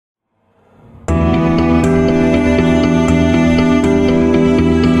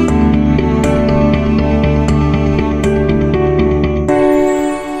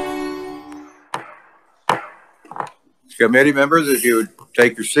Committee members, if you would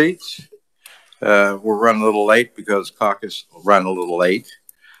take your seats. We're running a little late because caucus ran a little late.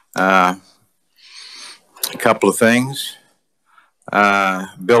 A couple of things.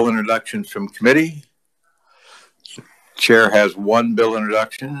 Bill introductions from committee. Chair has one bill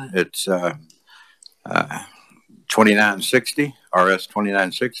introduction. It's 2960, RS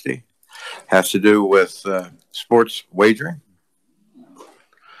 2960. Has to do with sports wagering.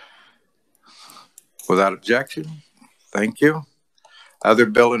 Without objection, thank you. Other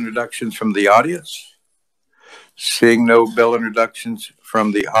bill introductions from the audience? Seeing no bill introductions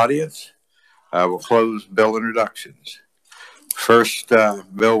from the audience, I will close bill introductions. First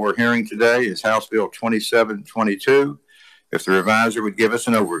bill we're hearing today is House Bill 2722. If the reviser would give us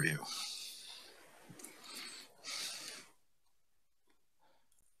an overview.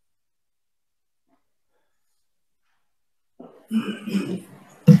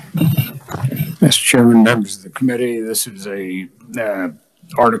 Mr. Chairman, members of the committee, this is a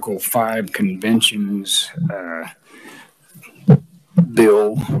Article 5 conventions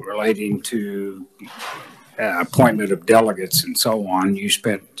bill relating to appointment of delegates and so on. You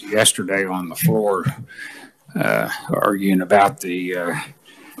spent yesterday on the floor arguing about the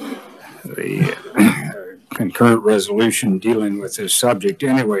concurrent resolution dealing with this subject.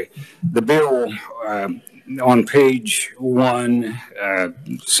 Anyway, the bill on page 1,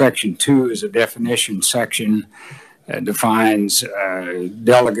 section 2 is a definition section. Defines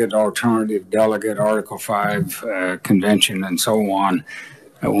delegate, alternative delegate, Article 5 convention, and so on.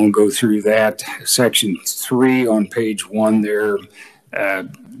 I won't go through that. Section 3 on page 1 there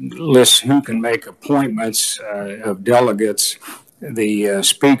lists who can make appointments of delegates. The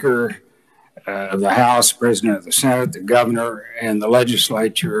Speaker of the House, President of the Senate, the Governor, and the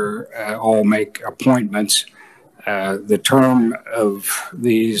Legislature all make appointments. The term of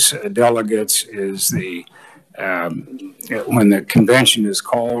these delegates is the when the convention is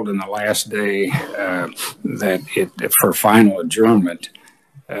called and the last day for final adjournment.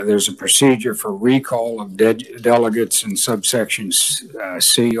 There's a procedure for recall of delegates in subsection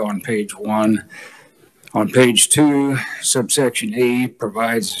C on page 1. On page 2, subsection E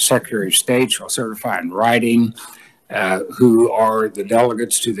provides the Secretary of State shall certify in writing who are the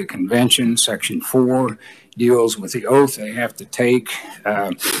delegates to the convention. Section 4 deals with the oath they have to take.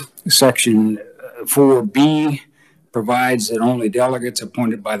 Section 4B provides that only delegates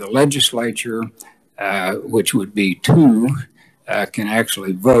appointed by the legislature, which would be 2, can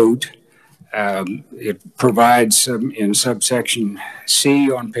actually vote. It provides in subsection C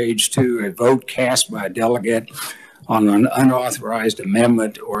on page 2, a vote cast by a delegate on an unauthorized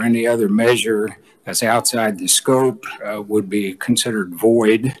amendment or any other measure that's outside the scope would be considered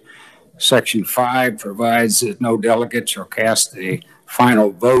void. Section 5 provides that no delegate shall cast the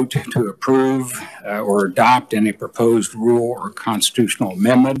final vote to approve or adopt any proposed rule or constitutional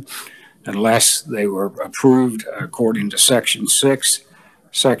amendment unless they were approved according to Section 6.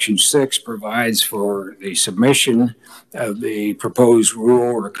 Section 6 provides for the submission of the proposed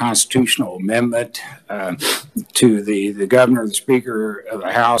rule or constitutional amendment to the Governor, the Speaker of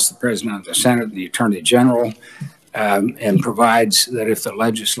the House, the President of the Senate, and the Attorney General, and provides that if the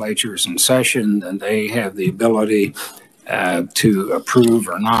legislature is in session, then they have the ability to approve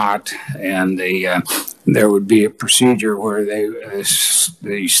or not, and there would be a procedure where the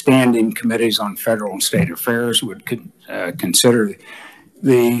standing committees on federal and state affairs would consider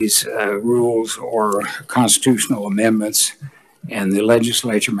these rules or constitutional amendments, and the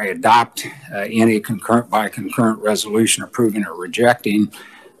legislature may adopt any concurrent resolution approving or rejecting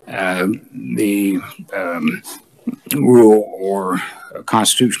the rule or a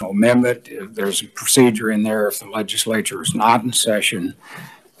constitutional amendment. There's a procedure in there if the legislature is not in session,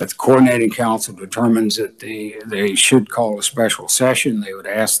 but the coordinating council determines that they should call a special session. They would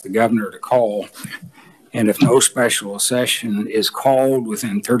ask the governor to call, and if no special session is called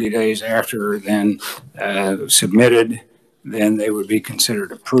within 30 days after then submitted, then they would be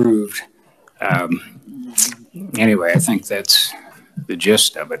considered approved. Anyway, I think that's the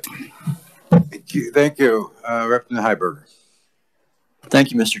gist of it. Thank you. Representative Heiberger.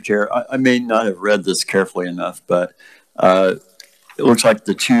 Thank you, Mr. Chair. I may not have read this carefully enough, but it looks like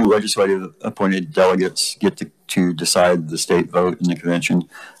the 2 legislative appointed delegates get to decide the state vote in the convention.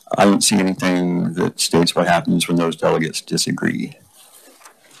 I don't see anything that states what happens when those delegates disagree.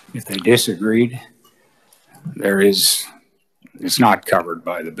 If they disagreed, it's not covered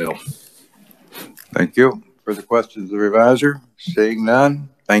by the bill. Thank you. Further questions of the reviser? Seeing none.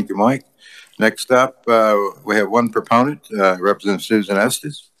 Thank you, Mike. Next up, we have one proponent, Representative Susan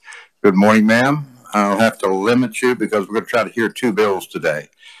Estes. Good morning, ma'am. I'll have to limit you because we're going to try to hear 2 bills today.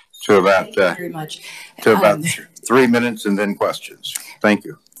 to about very much. 3 minutes and then questions. Thank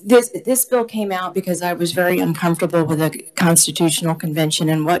you. This bill came out because I was very uncomfortable with a constitutional convention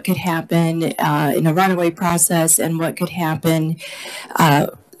and what could happen in a runaway process and what could happen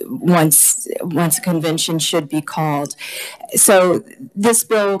once a convention should be called. So this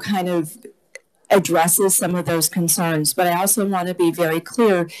bill kind of addresses some of those concerns, but I also want to be very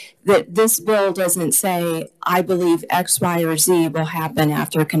clear that this bill doesn't say, I believe X, Y, or Z will happen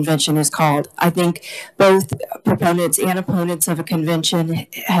after a convention is called. I think both proponents and opponents of a convention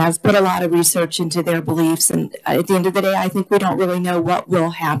have put a lot of research into their beliefs, and at the end of the day, I think we don't really know what will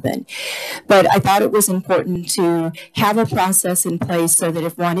happen. But I thought it was important to have a process in place so that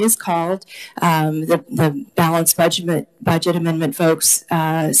if one is called, the balanced budget amendment folks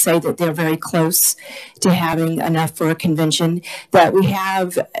say that they're very close to having enough for a convention, that we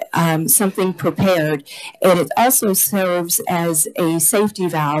have something prepared. And it also serves as a safety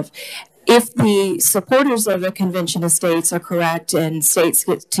valve. If the supporters of a convention of states are correct and states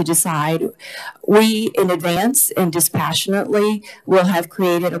get to decide, we in advance and dispassionately will have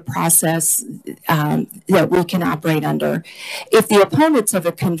created a process that we can operate under. If the opponents of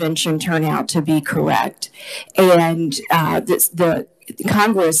a convention turn out to be correct and the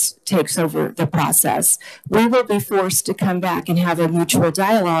Congress takes over the process, we will be forced to come back and have a mutual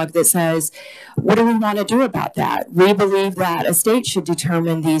dialogue that says, what do we want to do about that? We believe that a state should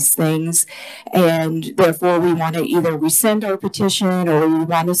determine these things, and therefore we want to either rescind our petition or we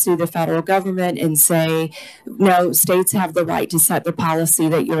want to sue the federal government and say, no, states have the right to set the policy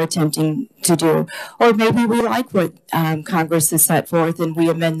that you're attempting to do. Or maybe we like what Congress has set forth and we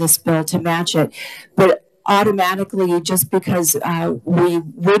amend this bill to match it. But automatically, just because we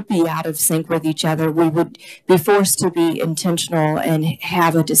would be out of sync with each other, we would be forced to be intentional and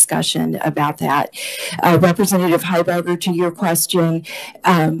have a discussion about that. Representative Heiberger, to your question,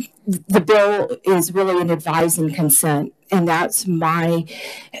 the bill is really an advise and consent, and that's my...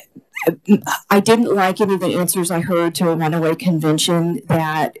 I didn't like any of the answers I heard to a runaway convention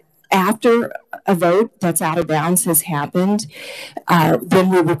that after a vote that's out of bounds has happened, then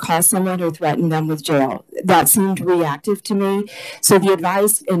we would call someone or threaten them with jail. That seemed reactive to me. So the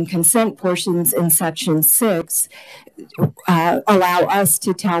advice and consent portions in Section 6 allow us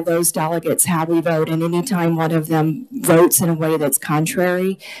to tell those delegates how we vote, and anytime one of them votes in a way that's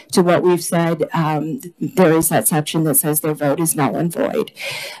contrary to what we've said, there is that section that says their vote is null and void.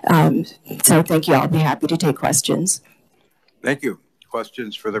 So thank you. I'll be happy to take questions. Thank you.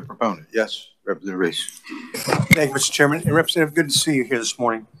 Questions for the proponent? Yes, Representative Reese. Thank you, Mr. Chairman. And Representative, good to see you here this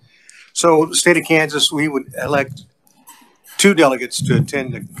morning. So the state of Kansas, we would elect 2 delegates to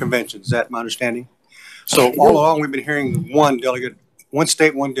attend the convention. Is that my understanding? So all along we've been hearing one delegate, one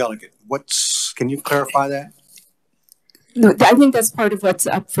state, one delegate. Can you clarify that? No, I think that's part of what's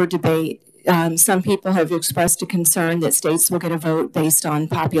up for debate. Some people have expressed a concern that states will get a vote based on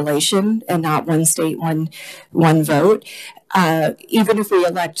population and not one state, one vote. Even if we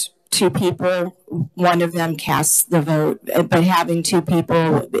elect 2 people, one of them casts the vote, but having 2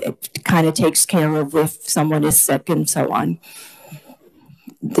 people, it kind of takes care of if someone is sick and so on.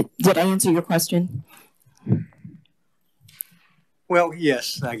 Did I answer your question? Well,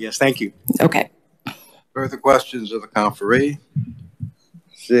 yes, I guess. Thank you. Okay. Further questions of the conferee?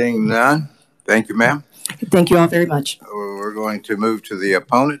 Seeing none. Thank you, ma'am. Thank you all very much. We're going to move to the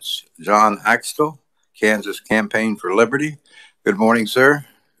opponents. John Axtell, Kansas Campaign for Liberty. Good morning, sir.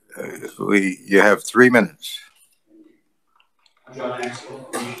 You have 3 minutes. John Axtell.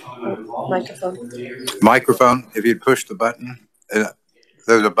 Microphone. Microphone. If you'd push the button,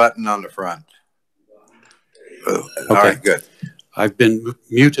 there's a button on the front. Okay. All right, good. I've been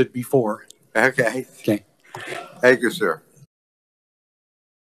muted before. Okay. Okay. Thank you, sir.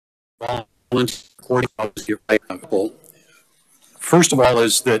 First of all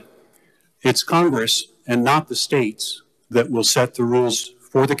is that it's Congress and not the states that will set the rules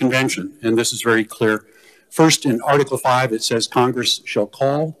for the convention, and this is very clear. First, in Article 5, it says Congress shall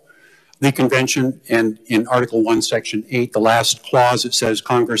call the convention, and in Article 1, Section 8, the last clause, it says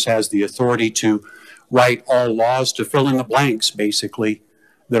Congress has the authority to write all laws, to fill in the blanks, basically,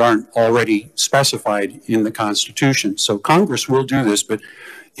 that aren't already specified in the Constitution. So Congress will do this, but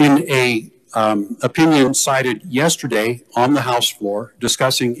in a opinion cited yesterday on the House floor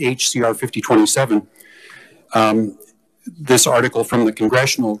discussing HCR 5027, this article from the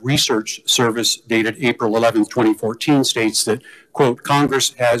Congressional Research Service dated April 11th, 2014 states that, quote,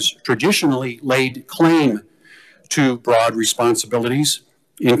 Congress has traditionally laid claim to broad responsibilities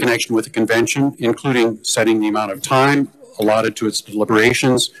in connection with the convention, including setting the amount of time allotted to its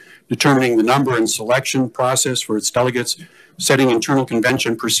deliberations, determining the number and selection process for its delegates, setting internal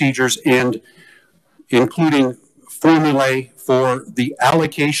convention procedures, and including formulae for the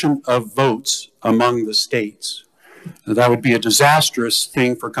allocation of votes among the states. Now, that would be a disastrous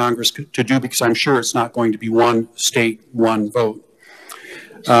thing for Congress to do, because I'm sure it's not going to be one state, one vote.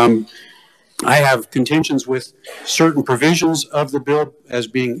 I have contentions with certain provisions of the bill as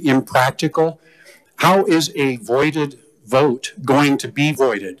being impractical. How is a voided vote going to be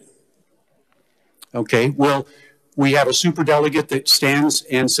voided? Okay, well, we have a superdelegate that stands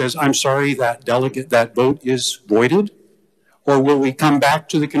and says, I'm sorry, that vote is voided? Or will we come back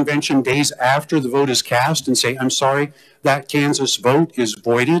to the convention days after the vote is cast and say, I'm sorry, that Kansas vote is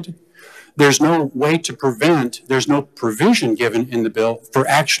voided? There's no way to prevent, there's no provision given in the bill for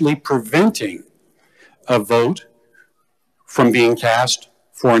actually preventing a vote from being cast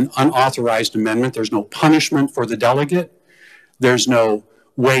for an unauthorized amendment. There's no punishment for the delegate. There's no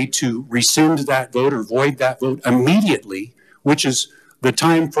way to rescind that vote or void that vote immediately, which is the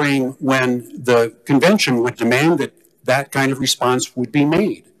time frame when the convention would demand that that kind of response would be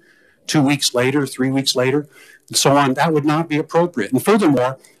made. 2 weeks later, 3 weeks later, and so on. That would not be appropriate. And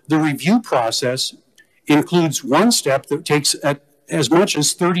furthermore, the review process includes one step that takes as much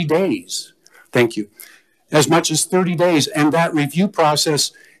as 30 days. Thank you. As much as 30 days. And that review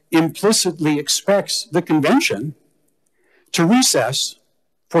process implicitly expects the convention to recess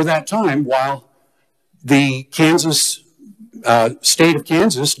for that time while the state of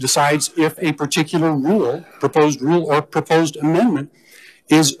Kansas decides if a particular proposed rule or proposed amendment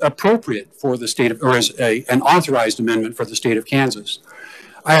is appropriate for the state of, or is an authorized amendment for the state of Kansas.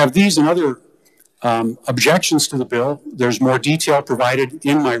 I have these and other objections to the bill. There's more detail provided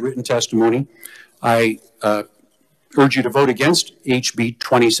in my written testimony. I urge you to vote against HB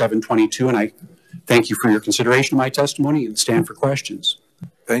 2722, and I thank you for your consideration of my testimony and stand for questions.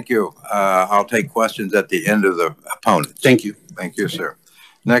 Thank you. I'll take questions at the end of the opponents. Thank you. Thank you, sir.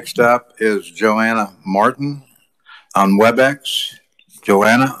 Next up is Joanna Martin on WebEx.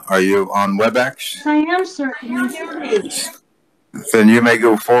 Joanna, are you on WebEx? I am, sir. Can you hear me? Then you may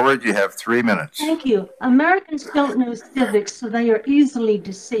go forward. You have 3 minutes. Thank you. Americans don't know civics, so they are easily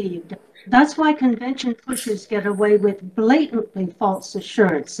deceived. That's why convention pushers get away with blatantly false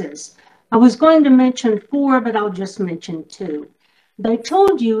assurances. I was going to mention 4, but I'll just mention 2. They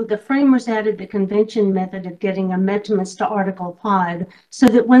told you the framers added the convention method of getting amendments to Article 5 so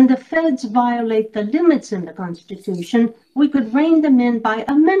that when the feds violate the limits in the Constitution, we could rein them in by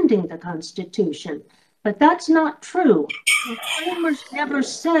amending the Constitution. But that's not true. The framers never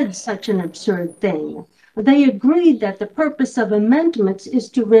said such an absurd thing. They agreed that the purpose of amendments is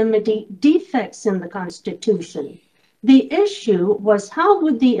to remedy defects in the Constitution. The issue was how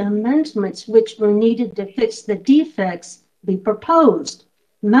would the amendments which were needed to fix the defects be proposed.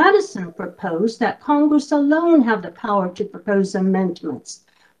 Madison proposed that Congress alone have the power to propose amendments,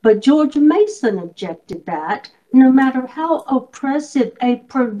 but George Mason objected that no matter how oppressive a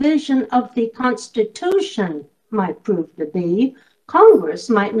provision of the Constitution might prove to be,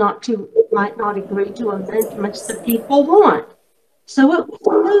 Congress might not agree to amendments the people want. So it was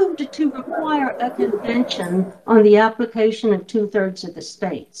moved to require a convention on the application of 2/3 of the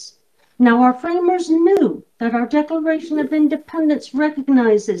states. Now, our framers knew that our Declaration of Independence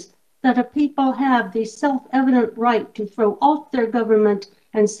recognizes that a people have the self-evident right to throw off their government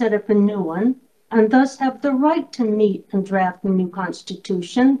and set up a new one, and thus have the right to meet and draft a new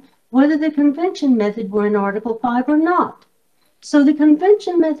constitution, whether the convention method were in Article 5 or not. So the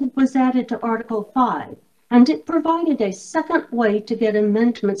convention method was added to Article 5, and it provided a second way to get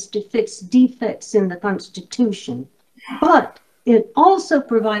amendments to fix defects in the Constitution. But it also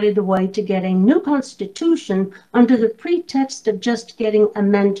provided a way to get a new constitution under the pretext of just getting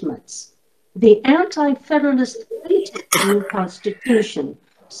amendments. The anti-federalists hated the new constitution.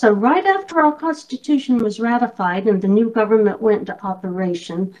 So right after our constitution was ratified and the new government went into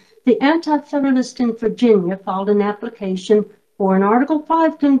operation, the anti-federalists in Virginia filed an application for an Article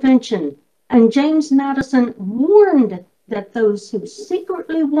 5 convention. And James Madison warned that those who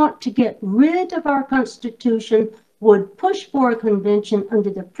secretly want to get rid of our constitution would push for a convention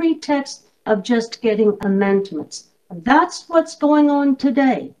under the pretext of just getting amendments. That's what's going on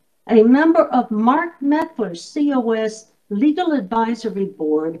today. A member of Mark Meckler's COS Legal Advisory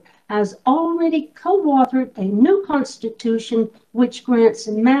Board has already co-authored a new constitution which grants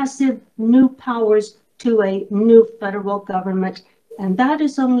massive new powers to a new federal government. And that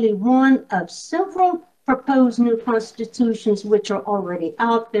is only one of several proposed new constitutions which are already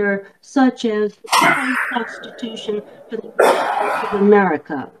out there, such as the Constitution for the United States of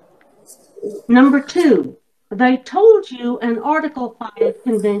America. Number 2, They told you an Article 5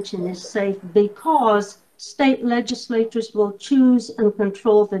 convention is safe because state legislatures will choose and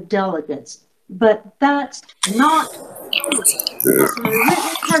control the delegates. But that's not true. As my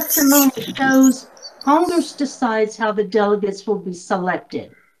written testimony shows, Congress decides how the delegates will be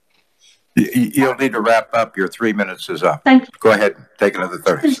selected. You'll need to wrap up. Your 3 minutes is up. Thank you. Go ahead. Take another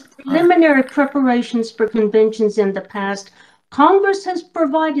 30. Since preliminary preparations for conventions in the past, Congress has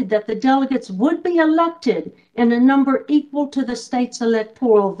provided that the delegates would be elected in a number equal to the state's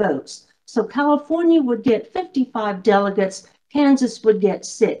electoral votes. So California would get 55 delegates, Kansas would get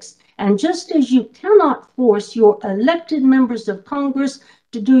 6. And just as you cannot force your elected members of Congress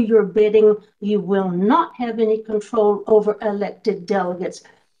to do your bidding, you will not have any control over elected delegates.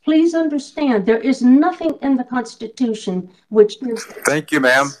 Please understand, there is nothing in the Constitution which gives. Thank you,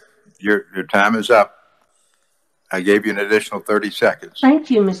 ma'am. Your time is up. I gave you an additional 30 seconds. Thank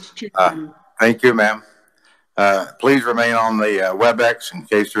you, Mr. Chairman. Thank you, ma'am. Please remain on the WebEx in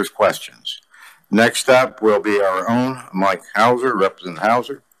case there's questions. Next up will be our own Mike Hauser, Representative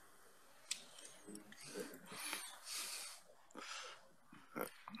Hauser.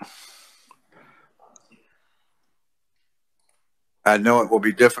 I know it will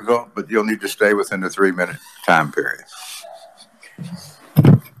be difficult, but you'll need to stay within the 3-minute time period.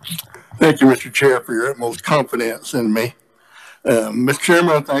 Thank you, Mr. Chair, for your utmost confidence in me. Mr.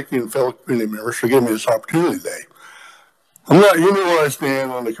 Chairman, I thank you and fellow committee members for giving me this opportunity today. You know where I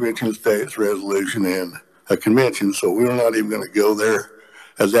stand on the Convention of States resolution and a convention, so we're not even going to go there,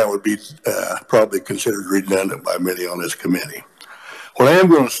 as that would be probably considered redundant by many on this committee. What I am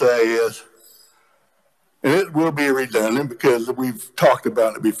going to say is, and it will be redundant because we've talked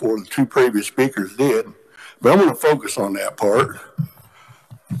about it before, the two previous speakers did, but I'm going to focus on that part.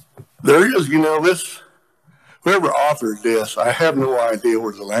 There is, you know, whoever authored this, I have no idea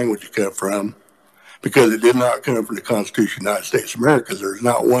where the language came from because it did not come from the Constitution of the United States of America. There's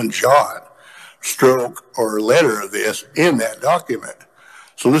not one jot, stroke, or letter of this in that document.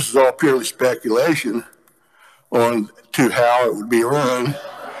 So this is all purely speculation on to how it would be run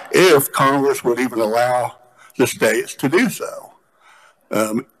if Congress would even allow the states to do so.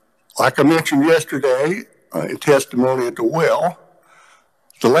 Like I mentioned yesterday in testimony at the well,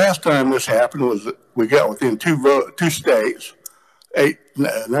 the last time this happened was that we got within two states,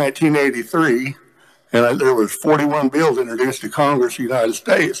 1983, and there was 41 bills introduced to Congress of the United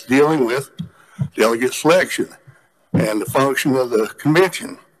States dealing with delegate selection and the function of the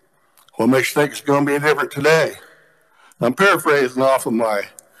convention. What makes you think it's going to be different today? I'm paraphrasing off of my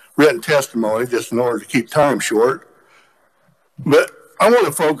written testimony just in order to keep time short. But I want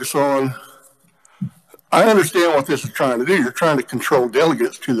to focus on, I understand what this is trying to do. You're trying to control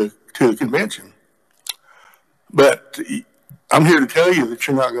delegates to the convention. But I'm here to tell you that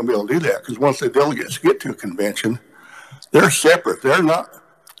you're not going to be able to do that because once the delegates get to a convention, they're separate. They're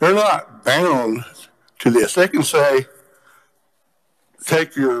not bound to this. They can say,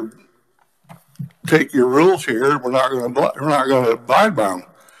 take your rules here. We're not going to abide by them.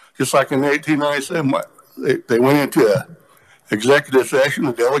 Just like in 1897, they went into an executive session.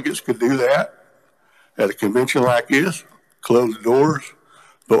 The delegates could do that at a convention like this, close the doors,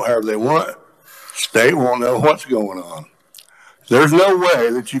 vote however they want. State won't know what's going on. There's no way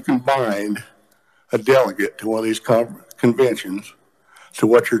that you can bind a delegate to one of these conventions to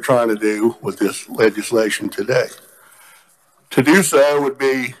what you're trying to do with this legislation today. To do so would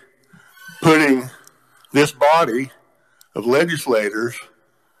be putting this body of legislators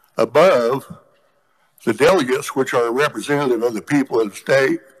above the delegates, which are representative of the people of the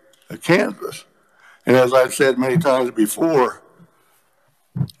state of Kansas. And as I've said many times before,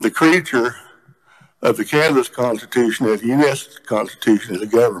 the creature of the Kansas Constitution and the U.S. Constitution is the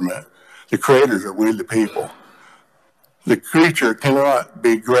government. The creators are we the people. The creature cannot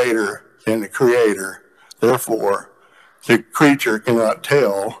be greater than the creator. Therefore, the creature cannot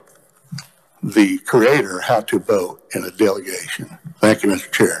tell the creator how to vote in a delegation. Thank you,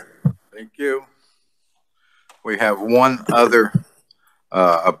 Mr. Chair. Thank you. We have one other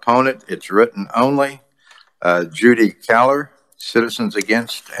opponent. It's written only. Judy Caller, Citizens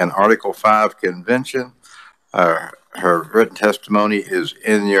Against an Article 5 Convention. Her written testimony is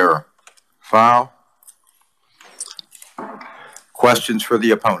in your file. Questions for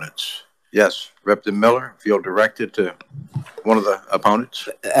the opponents? Yes, Representative Miller, if you'll direct it to one of the opponents.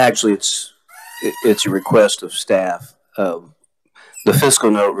 Actually, it's a request of staff. The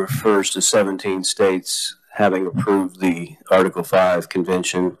fiscal note refers to 17 states having approved the Article 5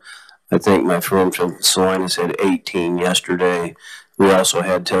 convention. I think my friend from Salinas had 18 yesterday. We also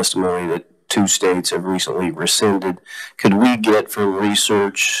had testimony that 2 states have recently rescinded. Could we get from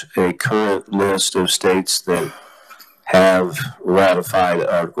research a current list of states that have ratified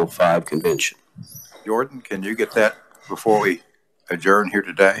Article 5 convention? Jordan, can you get that before we adjourn here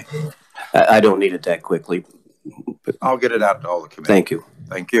today? I don't need it that quickly. I'll get it out to all the committee. Thank you.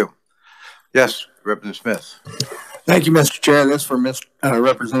 Thank you. Yes, Representative Smith. Thank you, Mr. Chair. This is for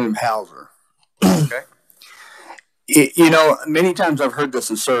Representative Hauser. Okay. You know, many times I've heard this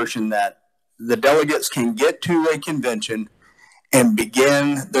assertion that the delegates can get to a convention and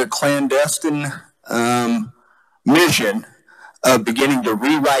begin their clandestine mission of beginning to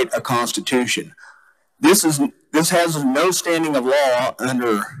rewrite a constitution. This has no standing of law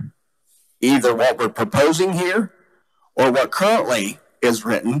under either what we're proposing here or what currently is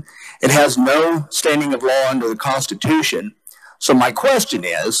written. It has no standing of law under the Constitution. So my question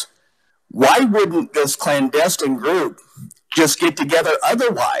is, why wouldn't this clandestine group just get together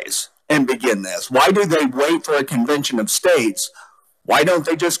otherwise and begin this? Why do they wait for a convention of states? Why don't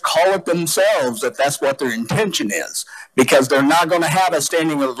they just call it themselves if that's what their intention is? Because they're not going to have a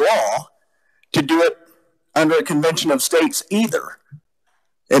standing of law to do it under a convention of states either.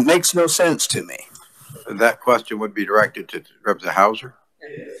 It makes no sense to me. That question would be directed to Representative Hauser.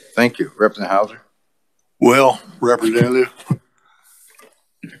 Thank you. Representative Hauser. Well, Representative,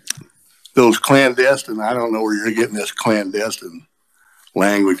 those clandestine, I don't know where you're getting this clandestine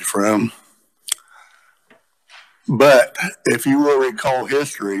language from. But if you will recall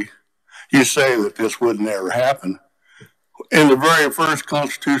history, you say that this would never happen. In the very first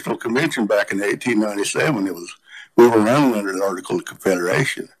Constitutional Convention back in 1897, we were running under the Article of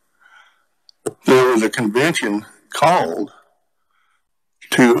Confederation. There was a convention called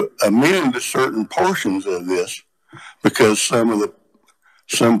to amend certain portions of this because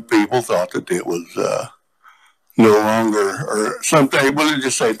some people thought that it was no longer, or something, we'll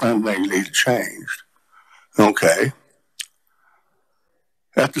just say something needed changed. Okay.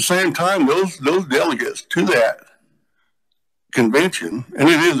 At the same time, those delegates to that convention, and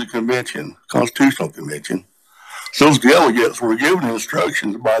it is a convention, constitutional convention, those delegates were given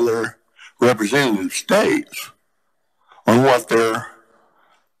instructions by their representative states on what their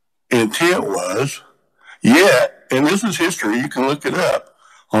intent was. Yet, and this is history, you can look it up,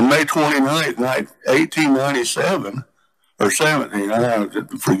 on May 29th, 1897, or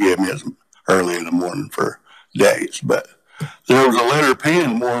 17, forgive me, it's early in the morning for days, but there was a letter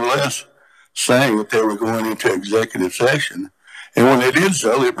penned more or less saying that they were going into executive session. And when they did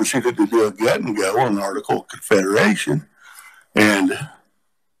so, they proceeded to do a gut and go on the Article of Confederation. And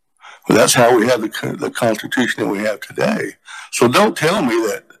that's how we have the Constitution that we have today. So don't tell me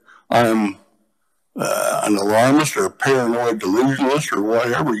that I'm an alarmist or a paranoid delusionalist or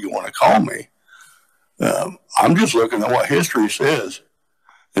whatever you want to call me. I'm just looking at what history says.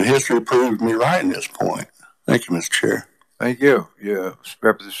 And history proves me right in this point. Thank you, Mr. Chair. Thank you.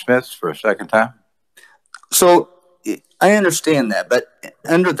 Representative Smith for a second time. So I understand that, but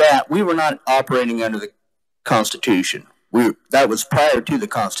under that, we were not operating under the Constitution. That was prior to the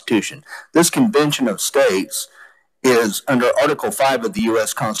Constitution. This Convention of States is under Article 5 of the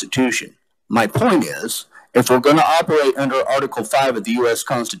U.S. Constitution. My point is, if we're going to operate under Article 5 of the U.S.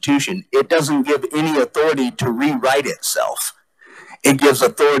 Constitution, it doesn't give any authority to rewrite itself. It gives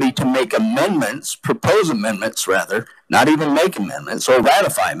authority to make amendments, propose amendments rather, not even make amendments or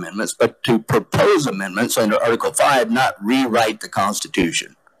ratify amendments, but to propose amendments under Article 5, not rewrite the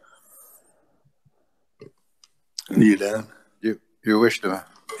Constitution. You done? You wish to?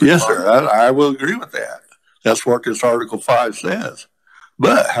 Yes, sir. I will agree with that. That's what this Article 5 says.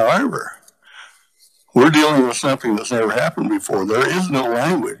 But, however, we're dealing with something that's never happened before. There is no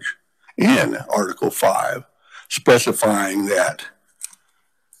language in Article 5 specifying that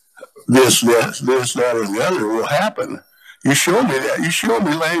this, that, or the other will happen. You show me that. You show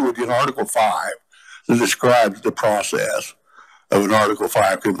me language in Article 5 that describes the process of an Article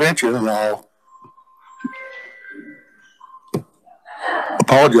 5 convention, and I'll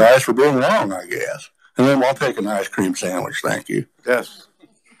apologize for being wrong, I guess. And then I'll take an ice cream sandwich. Thank you. Yes.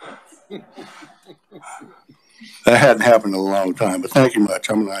 That hadn't happened in a long time, but thank you much.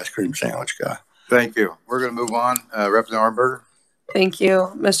 I'm an ice cream sandwich guy. Thank you. We're going to move on. Representative Arnberger. Thank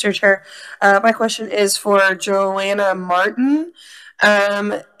you, Mr. Chair. My question is for Joanna Martin.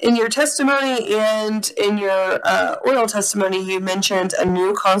 In your testimony and in your oral testimony, you mentioned a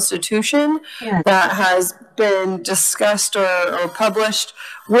new constitution that has been discussed or published.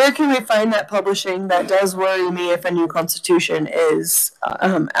 Where can we find that publishing? That does worry me if a new constitution is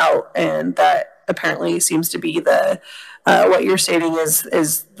out, and that apparently seems to be the what you're stating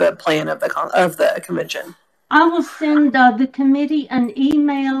is the plan of the convention. I will send the committee an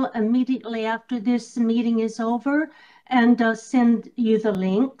email immediately after this meeting is over and send you the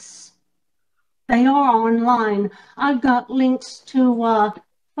links. They are online. I've got links to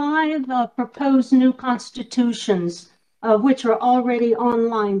 5 proposed new constitutions, which are already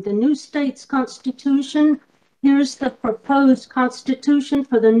online. The new state's constitution. Here's the proposed constitution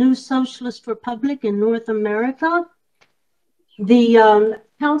for the new socialist republic in North America. The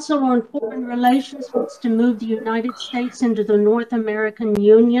Council on Foreign Relations wants to move the United States into the North American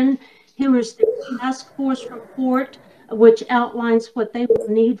Union. Here is the task force report, which outlines what they will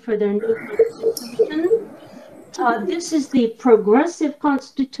need for their new constitution. This is the Progressive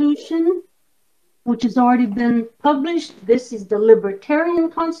Constitution, which has already been published. This is the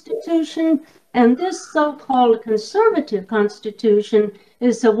Libertarian Constitution. And this so-called Conservative Constitution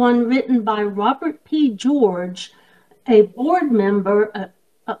is the one written by Robert P. George, a board member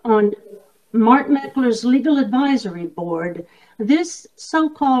on Mark Meckler's Legal Advisory Board. This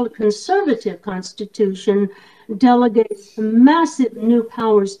so-called Conservative Constitution delegates massive new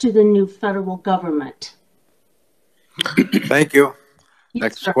powers to the new federal government. Thank you. Yes,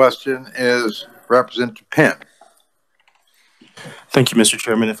 Next sir. question is Representative Penn. Thank you, Mr.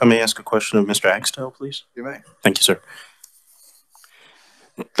 Chairman. If I may ask a question of Mr. Axtell, please. You may. Thank you, sir.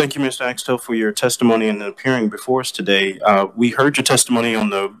 Thank you, Mr. Axtell, for your testimony and appearing before us today. We heard your testimony on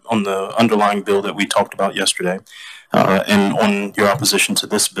the underlying bill that we talked about yesterday, and on your opposition to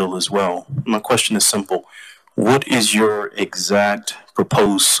this bill as well. My question is simple. What is your exact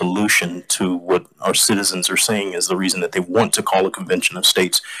proposed solution to what our citizens are saying is the reason that they want to call a convention of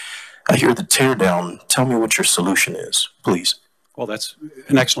states? I hear the tear down. Tell me what your solution is, please. Well, that's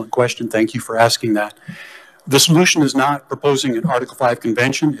an excellent question. Thank you for asking that. The solution is not proposing an Article 5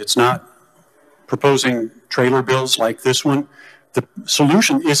 convention. It's not proposing trailer bills like this one. The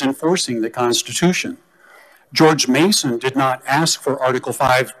solution is enforcing the Constitution. George Mason did not ask for Article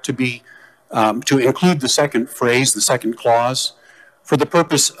 5 to be to include the second phrase, the second clause, for the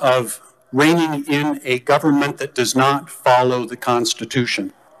purpose of reining in a government that does not follow the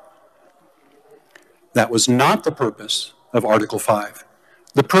Constitution. That was not the purpose of Article 5.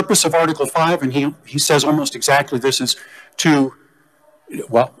 The purpose of Article 5, and he says almost exactly this, is to,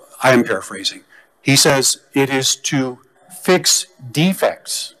 well, I am paraphrasing. He says it is to fix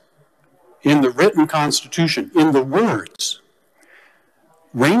defects in the written Constitution, in the words.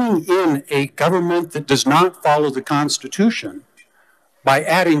 Reining in a government that does not follow the Constitution by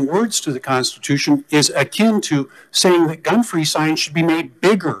adding words to the Constitution is akin to saying that gun-free signs should be made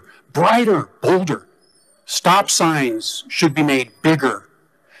bigger, brighter, bolder. Stop signs should be made bigger.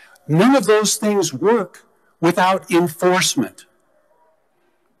 None of those things work without enforcement.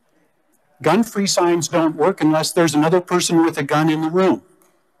 Gun-free signs don't work unless there's another person with a gun in the room.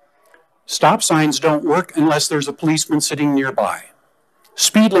 Stop signs don't work unless there's a policeman sitting nearby.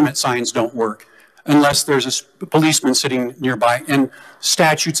 Speed limit signs don't work unless there's a policeman sitting nearby. And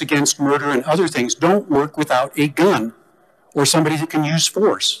statutes against murder and other things don't work without a gun or somebody that can use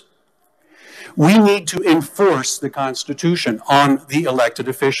force. We need to enforce the Constitution on the elected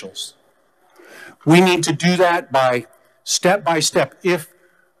officials. We need to do that by step. If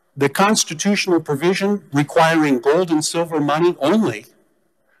the constitutional provision requiring gold and silver money only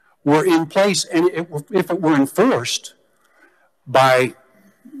were in place, and if it were enforced by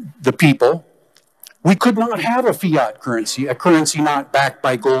the people, we could not have a fiat currency, a currency not backed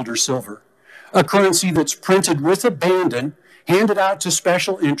by gold or silver, a currency that's printed with abandon, handed out to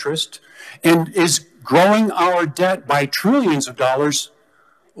special interest, and is growing our debt by trillions of dollars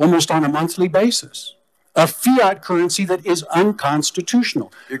almost on a monthly basis. A fiat currency that is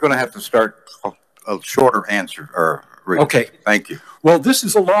unconstitutional. You're going to have to start a shorter answer. Okay. Thank you. Well, this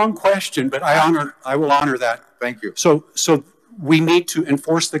is a long question, but I will honor that. Thank you. So we need to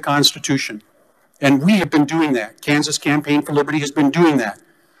enforce the Constitution, and we have been doing that. Kansas Campaign for Liberty has been doing that.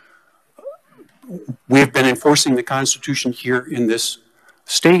 We have been enforcing the Constitution here in this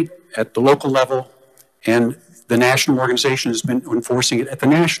state at the local level, and the national organization has been enforcing it at the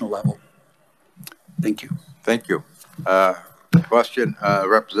national level. Thank you. Thank you. Question,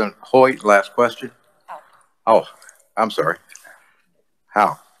 Representative Hoyt, last question. Oh, I'm sorry.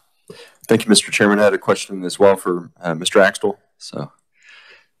 How? Thank you, Mr. Chairman. I had a question as well for Mr. Axtell. So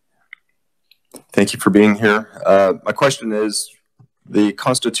thank you for being here. My question is the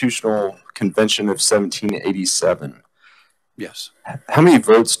Constitutional Convention of 1787. Yes. How many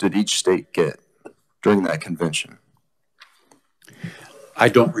votes did each state get during that convention? I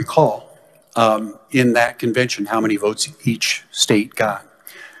don't recall in that convention how many votes each state got.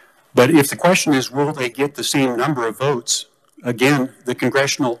 But if the question is, will they get the same number of votes again, the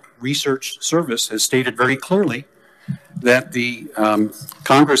Congressional Research Service has stated very clearly that the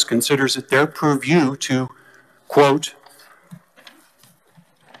Congress considers it their purview to, quote,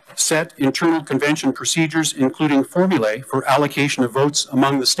 set internal convention procedures, including formulae for allocation of votes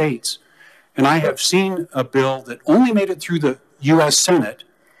among the states. And I have seen a bill that only made it through the U.S. Senate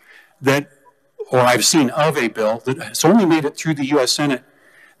or I've seen of a bill that has only made it through the U.S. Senate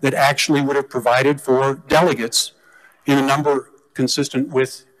that actually would have provided for delegates in a number consistent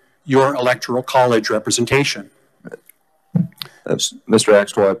with your electoral college representation. Mr.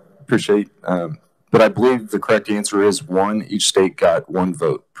 Axtell, I appreciate, but I believe the correct answer is one. Each state got one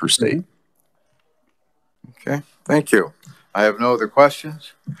vote per state. Okay, thank you. I have no other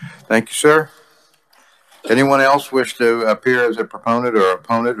questions. Thank you, sir. Anyone else wish to appear as a proponent or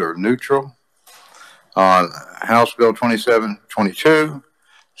opponent or neutral on House Bill 2722?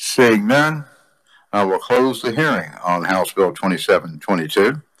 Seeing none, I will close the hearing on House Bill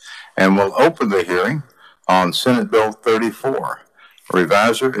 2722 and will open the hearing on Senate Bill 34.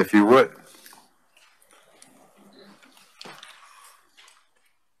 Reviser, if you would.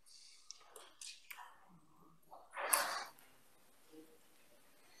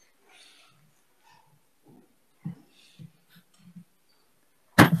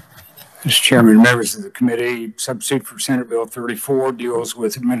 Mr. Chairman, members of the committee, substitute for Senate Bill 34 deals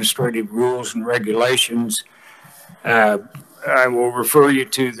with administrative rules and regulations. I will refer you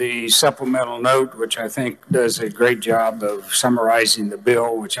to the supplemental note, which I think does a great job of summarizing the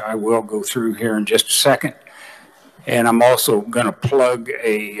bill, which I will go through here in just a second. And I'm also going to plug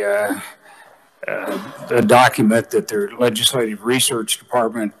a document that their Legislative Research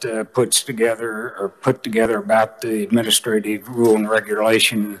Department put together about the administrative rule and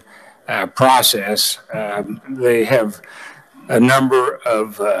regulation process. They have a number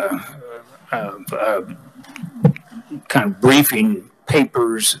of kind of briefing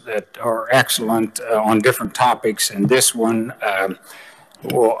papers that are excellent on different topics, and this one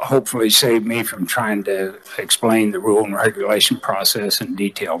will hopefully save me from trying to explain the rule and regulation process in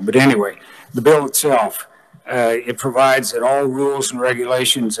detail. But anyway, the bill itself, it provides that all rules and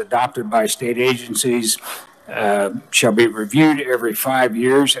regulations adopted by state agencies shall be reviewed every 5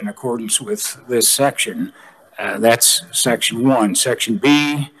 years in accordance with this section. That's Section 1. Section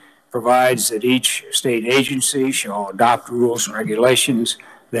B provides that each state agency shall adopt rules and regulations.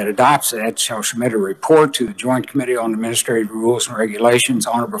 That adopts that shall submit a report to the Joint Committee on Administrative Rules and Regulations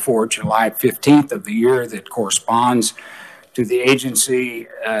on or before July 15th of the year that corresponds to the agency.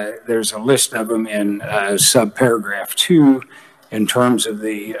 There's a list of them in subparagraph 2 in terms of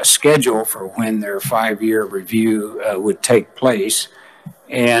the schedule for when their 5-year review would take place.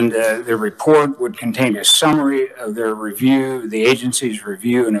 And the report would contain a summary of their review, the agency's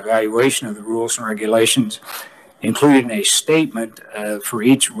review and evaluation of the rules and regulations, including a statement for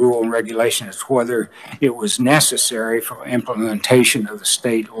each rule and regulation as to whether it was necessary for implementation of the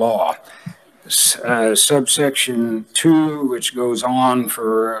state law. Subsection 2, which goes on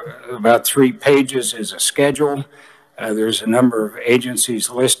for about 3 pages, is a schedule. There's a number of agencies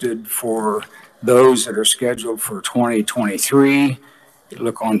listed for those that are scheduled for 2023. You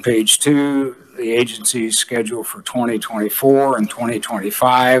look on page 2, the agencies scheduled for 2024 and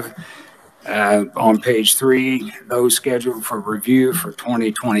 2025. On page 3, those scheduled for review for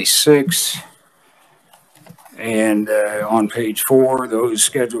 2026. And on page 4, those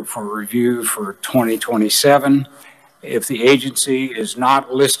scheduled for review for 2027. If the agency is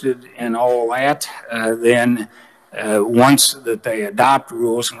not listed in all that, then once that they adopt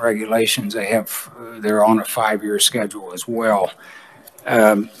rules and regulations, they're on a 5-year schedule as well.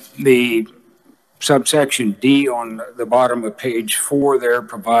 The subsection D on the bottom of page 4 there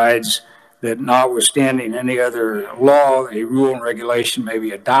provides that notwithstanding any other law, a rule and regulation may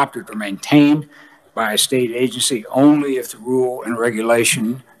be adopted or maintained by a state agency only if the rule and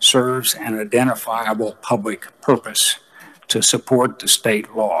regulation serves an identifiable public purpose to support the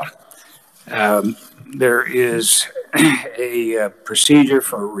state law. There is a procedure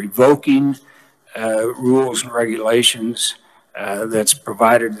for revoking rules and regulations that's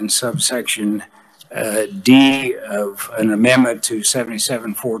provided in subsection D of an amendment to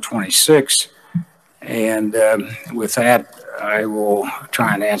 77-426. And with that, I will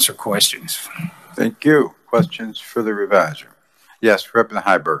try and answer questions. Thank you. Questions for the reviser? Yes,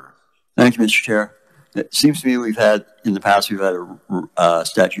 Representative Heiberger. Thank you, Mr. Chair. It seems to me in the past, we've had a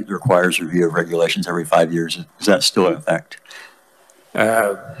statute that requires review of regulations every 5 years. Is that still in effect?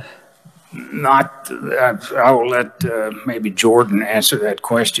 I will let maybe Jordan answer that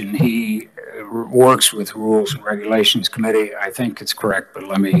question. He works with the Rules and Regulations Committee. I think it's correct, but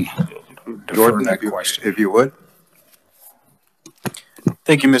let me defer Jordan, that question. If you would.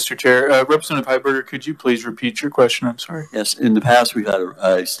 Thank you, Mr. Chair. Representative Heiberger, could you please repeat your question? I'm sorry. Yes, in the past, we've had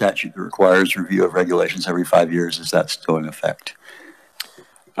a statute that requires review of regulations every 5 years. Is that still in effect?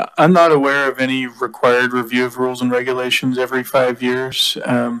 I'm not aware of any required review of rules and regulations every 5 years.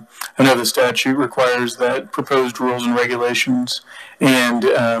 I know the statute requires that proposed rules and regulations and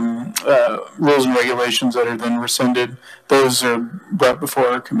rules and regulations that are then rescinded, those are brought before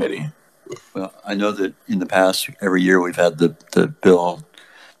our committee. Well, I know that in the past, every year we've had the bill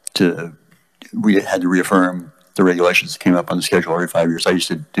we had to reaffirm the regulations that came up on the schedule every 5 years. I used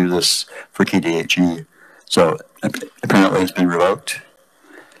to do this for KDHE. So apparently it's been revoked.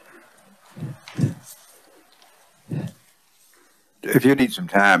 If you need some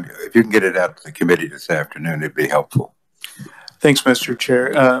time, if you can get it out to the committee this afternoon, it'd be helpful. Thanks, Mr.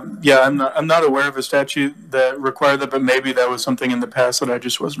 Chair. Yeah, I'm not aware of a statute that required that, but maybe that was something in the past that I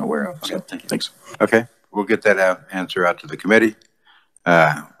just wasn't aware of. So, okay, thanks. Okay, we'll get that answer out to the committee.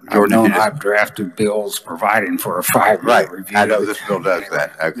 Jordan, I've drafted bills providing for a 5-year review. I know this bill does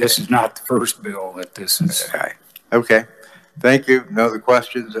that. Okay. This is not the first bill that this is. Okay. Thank you. No other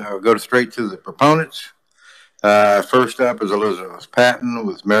questions. I'll go straight to the proponents. First up is Elizabeth Patton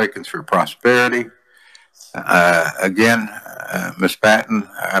with Americans for Prosperity. Again, Ms. Patton,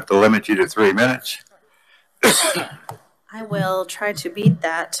 I have to limit you to 3 minutes. I will try to beat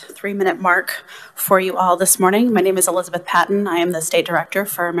that 3-minute mark for you all this morning. My name is Elizabeth Patton. I am the State Director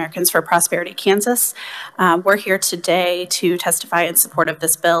for Americans for Prosperity Kansas. We're here today to testify in support of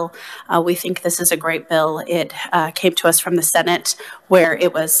this bill. We think this is a great bill. It came to us from the Senate where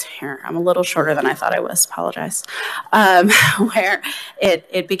it was, here, I'm a little shorter than I thought I was, apologize, where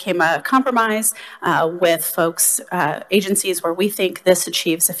it became a compromise with folks, agencies where we think this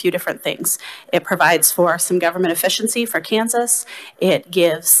achieves a few different things. It provides for some government efficiency for Kansas. It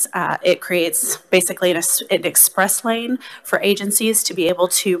gives, it creates basically an express lane for agencies to be able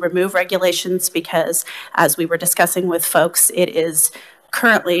to remove regulations because, as we were discussing with folks, it is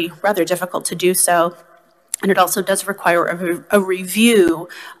currently rather difficult to do so. And it also does require a review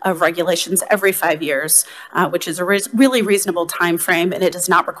of regulations every 5 years, which is a really reasonable time frame, and it does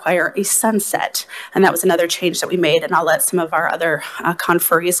not require a sunset. And that was another change that we made, and I'll let some of our other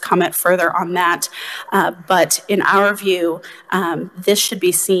conferees comment further on that. But in our view, this should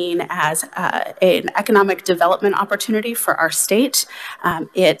be seen as an economic development opportunity for our state.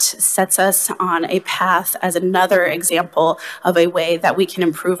 It sets us on a path as another example of a way that we can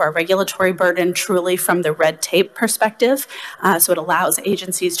improve our regulatory burden truly from the red tape perspective. So it allows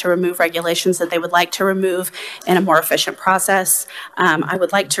agencies to remove regulations that they would like to remove in a more efficient process. I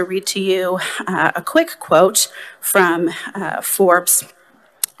would like to read to you a quick quote from Forbes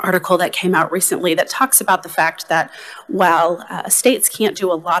article that came out recently that talks about the fact that while states can't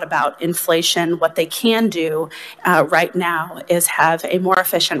do a lot about inflation, what they can do right now is have a more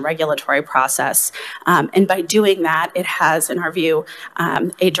efficient regulatory process. And by doing that, it has, in our view,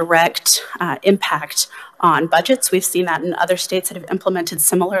 a direct impact on budgets. We've seen that in other states that have implemented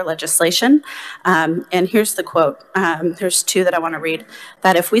similar legislation. And here's the quote. There's two that I want to read.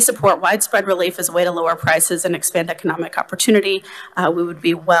 That if we support widespread relief as a way to lower prices and expand economic opportunity, we would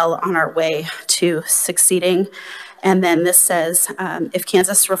be well on our way to succeeding. And then this says, if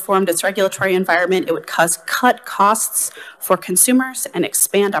Kansas reformed its regulatory environment, it would cut costs for consumers and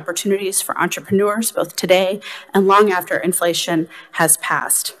expand opportunities for entrepreneurs, both today and long after inflation has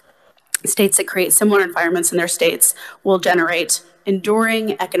passed. States that create similar environments in their states will generate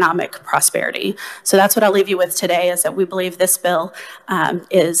enduring economic prosperity. So that's what I'll leave you with today, is that we believe this bill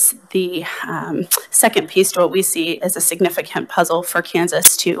is the second piece to what we see as a significant puzzle for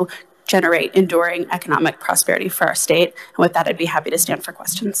Kansas to generate enduring economic prosperity for our state. And with that, I'd be happy to stand for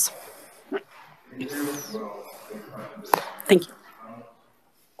questions. Thank you.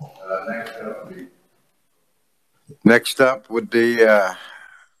 Next up would be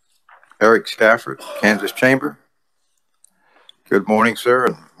Eric Stafford, Kansas Chamber. Good morning, sir,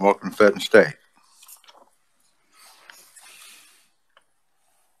 and welcome to Fed and State.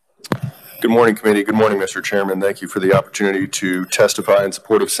 Good morning, committee. Good morning, Mr. Chairman. Thank you for the opportunity to testify in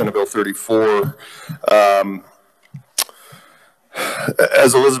support of Senate Bill 34.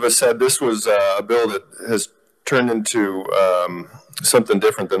 As Elizabeth said, this was a bill that has turned into something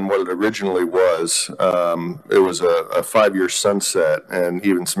different than what it originally was. It was a 5-year sunset, and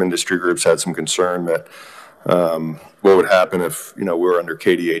even some industry groups had some concern that what would happen if, we were under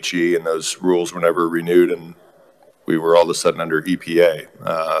KDHE and those rules were never renewed and we were all of a sudden under EPA.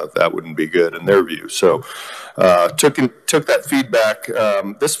 That wouldn't be good in their view. So took that feedback.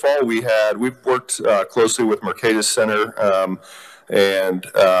 This fall we've worked closely with Mercatus Center and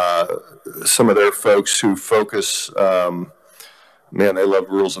some of their folks who focus man, they love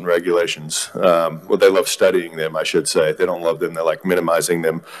rules and regulations. Well, they love studying them, I should say. They don't love them, they like minimizing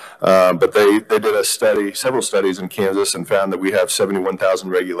them. But they did a study, several studies in Kansas, and found that we have 71,000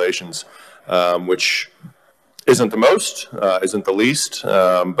 regulations, which isn't the most, isn't the least,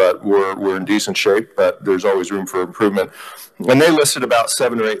 but we're in decent shape, but there's always room for improvement. And they listed about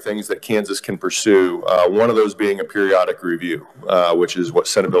 7 or 8 things that Kansas can pursue, one of those being a periodic review, which is what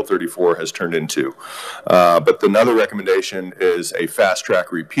Senate Bill 34 has turned into. But another recommendation is a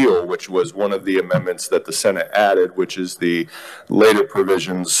fast-track repeal, which was one of the amendments that the Senate added, which is the later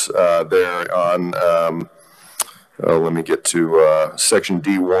provisions there on let me get to section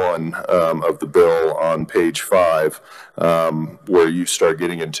D1 of the bill on page 5, where you start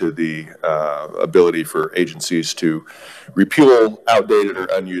getting into the ability for agencies to repeal outdated or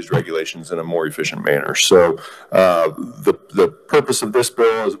unused regulations in a more efficient manner. So the purpose of this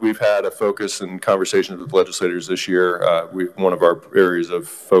bill is we've had a focus in conversations with legislators this year. One of our areas of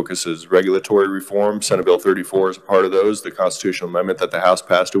focus is regulatory reform. Senate Bill 34 is a part of those. The constitutional amendment that the House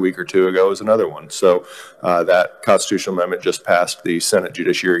passed a week or 2 ago is another one. So that constitutional amendment just passed the Senate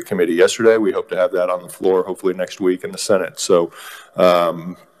Judiciary Committee yesterday. We hope to have that on the floor hopefully next week in the Senate. So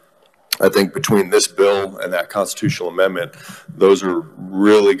I think between this bill and that constitutional amendment, those are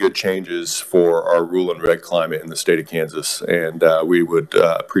really good changes for our rule and reg climate in the state of Kansas. And we would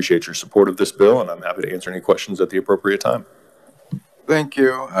appreciate your support of this bill, and I'm happy to answer any questions at the appropriate time. Thank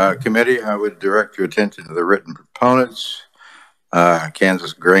you. Committee, I would direct your attention to the written proponents,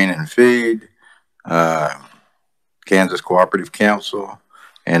 Kansas Grain and Feed, Kansas Cooperative Council,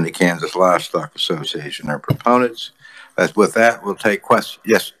 and the Kansas Livestock Association are proponents. With that, we'll take questions.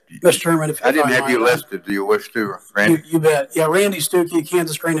 Yes. Mr. Chairman, I didn't have you listed. Do you wish to, Randy? You bet. Yeah, Randy Stuckey,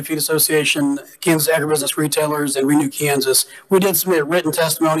 Kansas Grain and Feed Association, Kansas Agribusiness Retailers, and Renew Kansas. We did submit written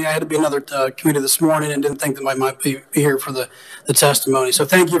testimony. I had to be another committee this morning and didn't think that I might be here for the testimony. So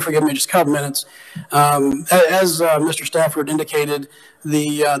thank you for giving me just a couple minutes. As Mr. Stafford indicated,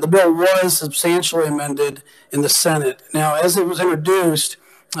 the bill was substantially amended in the Senate. Now, as it was introduced,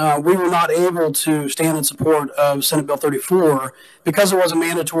 we were not able to stand in support of Senate Bill 34 because it was a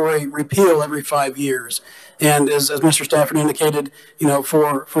mandatory repeal every 5 years. And as Mr. Stafford indicated, you know,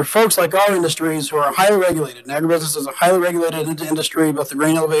 for folks like our industries who are highly regulated, and agribusiness is a highly regulated industry, both the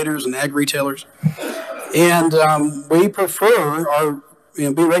grain elevators and ag retailers, and we prefer our,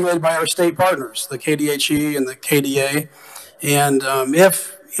 being regulated by our state partners, the KDHE and the KDA. And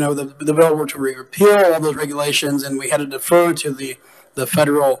if, the bill were to repeal all those regulations and we had to defer to the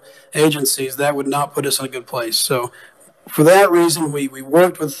federal agencies, that would not put us in a good place. So for that reason, we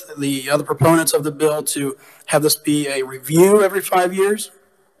worked with the other proponents of the bill to have this be a review every 5 years.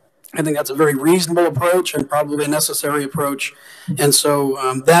 I think that's a very reasonable approach and probably a necessary approach. And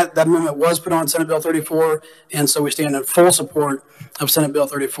so that amendment was put on Senate Bill 34, and so we stand in full support of Senate Bill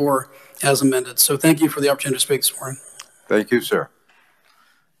 34 as amended. So thank you for the opportunity to speak this morning. Thank you, sir.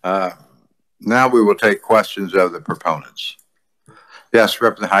 Now we will take questions of the proponents. Yes,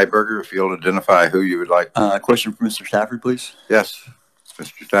 Representative Heiberger, if you'll identify who you would like. Question for Mr. Stafford, please. Yes,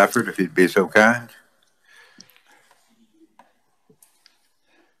 Mr. Stafford, if you'd be so kind.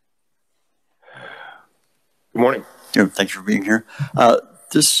 Good morning. Thanks for being here.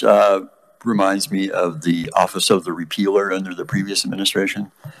 This reminds me of the Office of the Repealer under the previous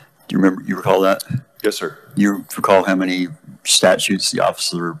administration. Do you recall that? Yes, sir. You recall how many statutes the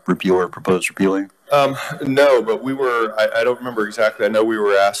Office of the Repealer proposed repealing? No, but we were, I don't remember exactly. I know we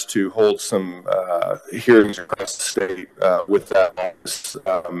were asked to hold some hearings across the state with that office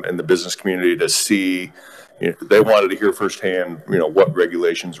and the business community to see, they wanted to hear firsthand, what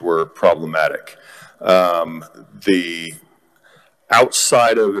regulations were problematic. The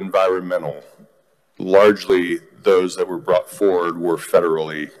outside of environmental, largely those that were brought forward were federal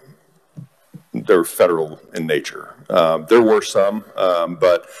in nature. There were some,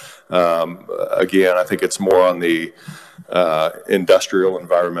 but again, I think it's more on the industrial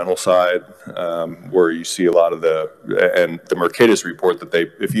environmental side where you see a lot of the Mercatus report that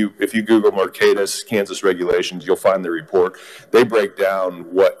if you Google Mercatus Kansas regulations, you'll find the report. They break down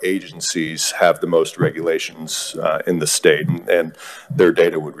what agencies have the most regulations in the state, and their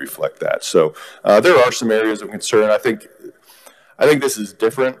data would reflect that. So there are some areas of concern. I think this is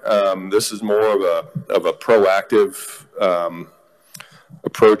different. This is more of a proactive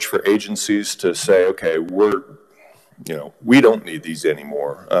approach for agencies to say, okay, we don't need these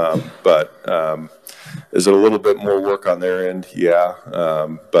anymore. But is it a little bit more work on their end? Yeah.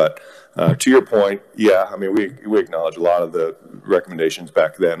 But to your point, yeah, I mean, we acknowledge a lot of the recommendations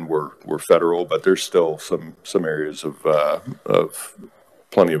back then were federal, but there's still some areas of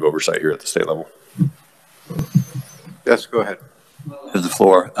plenty of oversight here at the state level. Yes, go ahead. have the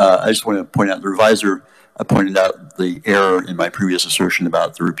floor. I just want to point out the reviser pointed out the error in my previous assertion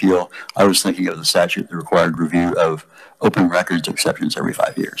about the repeal. I was thinking of the statute that required review of open records exceptions every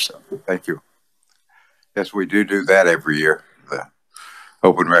 5 years. So thank you. Yes, we do that every year, the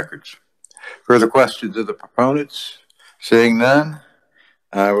open records. Further questions of the proponents? Seeing none,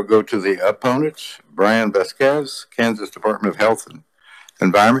 I will go to the opponents. Brian Vasquez, Kansas Department of Health and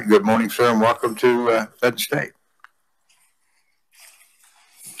Environment. Good morning, sir, and welcome to Fed State.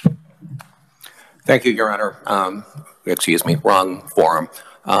 Thank you, Your Honor. Excuse me, wrong forum.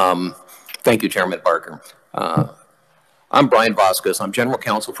 Thank you, Chairman Barker. I'm Brian Vasquez. I'm General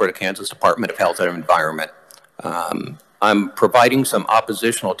Counsel for the Kansas Department of Health and Environment. I'm providing some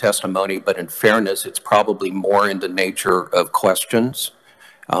oppositional testimony, but in fairness, it's probably more in the nature of questions.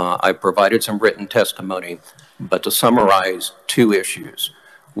 I provided some written testimony, but to summarize, 2 issues.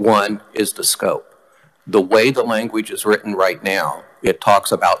 One is the scope. The way the language is written right now, it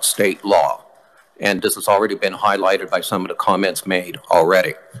talks about state law. And this has already been highlighted by some of the comments made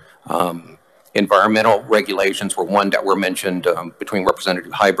already. Environmental regulations were one that were mentioned between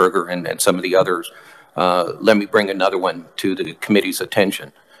Representative Heiberger and some of the others. Let me bring another one to the committee's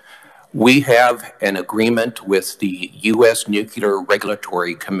attention. We have an agreement with the U.S. Nuclear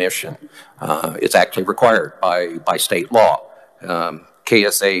Regulatory Commission. It's actually required by state law,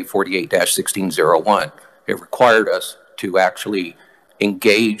 KSA 48-1601. It required us to actually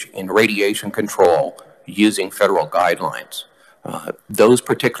engage in radiation control using federal guidelines. Those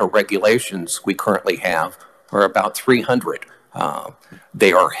particular regulations we currently have are about 300.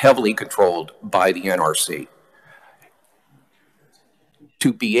 They are heavily controlled by the NRC.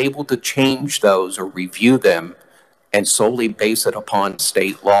 To be able to change those or review them and solely base it upon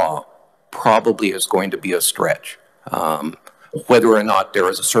state law probably is going to be a stretch. Whether or not there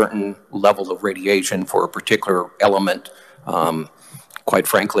is a certain level of radiation for a particular element, quite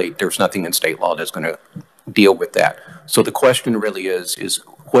frankly, there's nothing in state law that's going to deal with that. So the question really is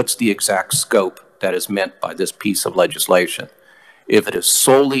what's the exact scope that is meant by this piece of legislation? If it is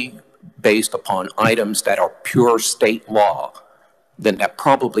solely based upon items that are pure state law, then that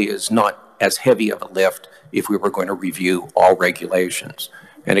probably is not as heavy of a lift if we were going to review all regulations.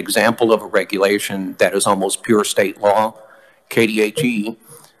 An example of a regulation that is almost pure state law, KDHE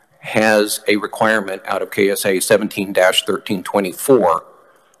has a requirement out of KSA 17-1324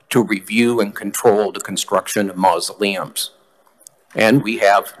 to review and control the construction of mausoleums. And we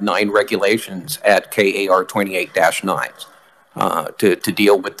have 9 regulations at KAR 28-9 to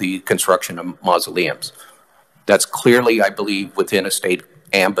deal with the construction of mausoleums. That's clearly, I believe, within a state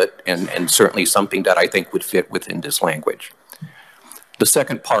ambit and certainly something that I think would fit within this language. The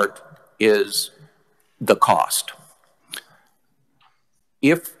second part is the cost.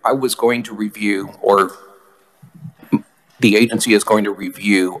 If I was going to review, or the agency is going to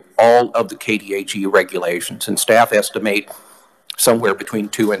review all of the KDHE regulations, and staff estimate somewhere between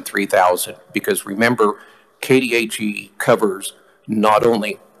 2,000 and 3,000, because remember, KDHE covers not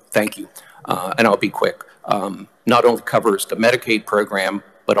only, thank you, and I'll be quick, not only covers the Medicaid program,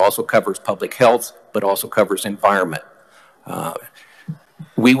 but also covers public health, but also covers environment.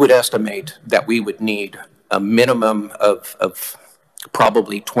 We would estimate that we would need a minimum of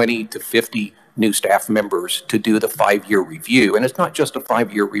probably 20 to 50 new staff members to do the 5-year review. And it's not just a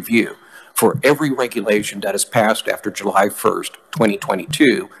 5-year review. For every regulation that is passed after July 1st,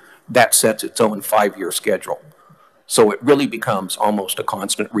 2022, that sets its own 5-year schedule. So it really becomes almost a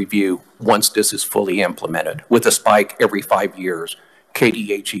constant review once this is fully implemented, with a spike every 5 years.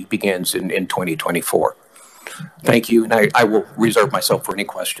 KDHE begins in 2024. Thank you, and I will reserve myself for any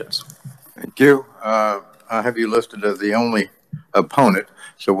questions. Thank you. I have you listed as the only opponent,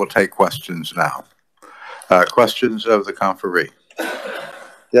 so we'll take questions now. Questions of the conferee?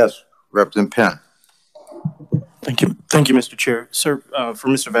 Yes, Representative Penn. Thank you. Thank you, Mr. Chair. Sir, for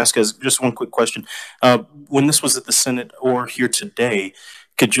Mr. Vasquez, just one quick question. When this was at the Senate or here today,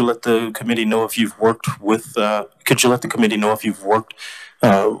 could you let the committee know if you've worked with, with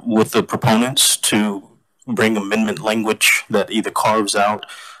the proponents to bring amendment language that either carves out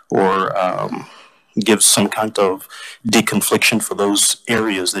or gives some kind of deconfliction for those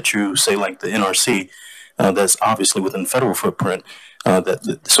areas that you say, like the NRC, that's obviously within federal footprint,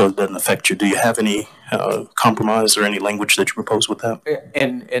 so it doesn't affect you? Do you have any compromise or any language that you propose with that?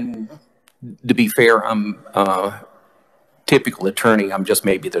 And to be fair, I'm typical attorney. I'm just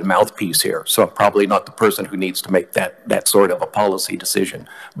maybe the mouthpiece here. So I'm probably not the person who needs to make that sort of a policy decision.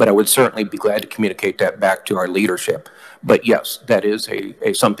 But I would certainly be glad to communicate that back to our leadership. But yes, that is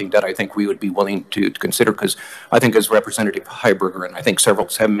a something that I think we would be willing to consider, because I think, as Representative Heiberger and I think several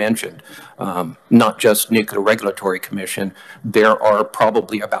have mentioned, not just Nuclear Regulatory Commission, there are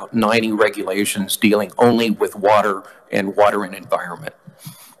probably about 90 regulations dealing only with water and environment.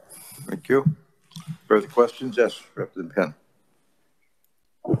 Thank you. Further questions? Yes, Representative Penn.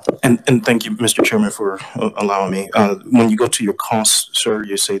 And thank you, Mr. Chairman, for allowing me. When you go to your costs, sir,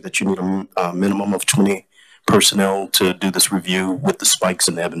 you say that you need a minimum of 20 personnel to do this review with the spikes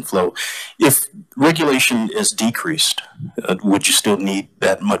in the ebb and flow. If regulation is decreased, would you still need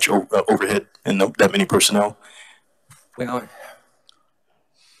that much overhead and that many personnel? Well,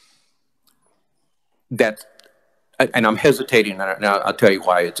 and I'm hesitating, and I'll tell you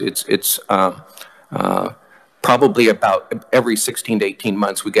why. It's probably about every 16 to 18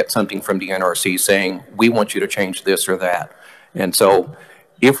 months we get something from the NRC saying, we want you to change this or that. And so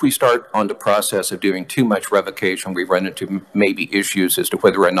if we start on the process of doing too much revocation, we run into maybe issues as to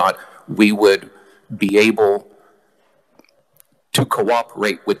whether or not we would be able to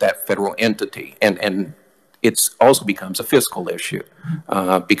cooperate with that federal entity. And it also becomes a fiscal issue,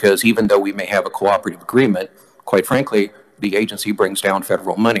 because even though we may have a cooperative agreement, quite frankly, the agency brings down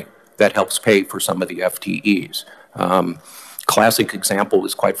federal money that helps pay for some of the FTEs. Classic example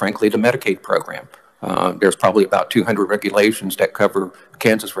is, quite frankly, the Medicaid program. There's probably about 200 regulations that cover,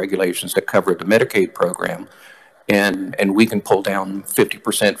 Kansas regulations that cover the Medicaid program, and we can pull down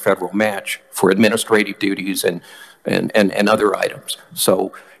 50% federal match for administrative duties and other items.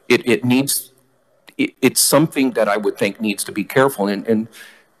 So it's something that I would think needs to be careful. And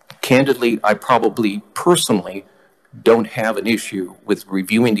candidly, I probably personally don't have an issue with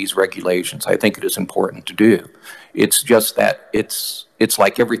reviewing these regulations. I think it is important to do. It's just that it's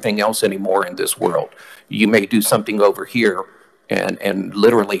like everything else anymore in this world. You may do something over here and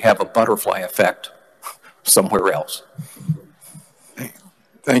literally have a butterfly effect somewhere else.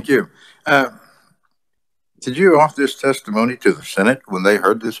 Thank you. Did you offer this testimony to the Senate when they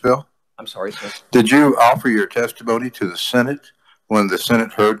heard this bill? I'm sorry, sir? Did you offer your testimony to the Senate when the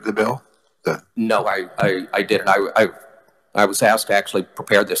Senate heard the bill? No, I didn't. I was asked to actually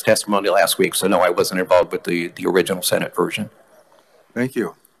prepare this testimony last week, so no, I wasn't involved with the original Senate version. Thank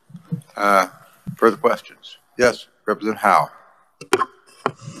you. Further questions? Yes, Representative Howe.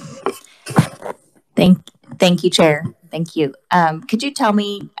 Thank you, Chair. Thank you. Could you tell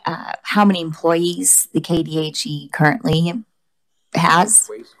me how many employees the KDHE currently has?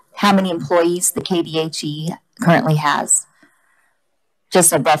 How many employees the KDHE currently has?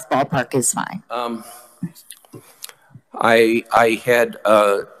 Just a rough ballpark is fine. I had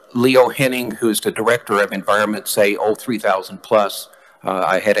Leo Henning, who's the Director of Environment, say, 3,000 plus.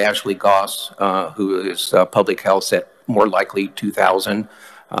 I had Ashley Goss, who is Public Health, at more likely 2,000.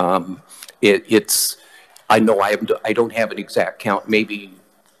 I know I don't have an exact count. Maybe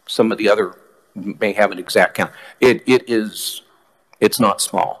some of the other may have an exact count. It's not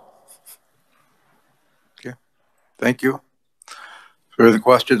small. Okay, thank you. Further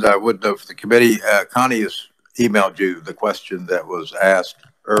questions? I would know if the committee, Connie has emailed you the question that was asked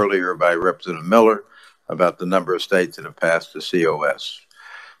earlier by Representative Miller about the number of states that have passed the COS.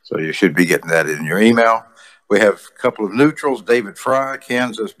 So you should be getting that in your email. We have a couple of neutrals. David Fry,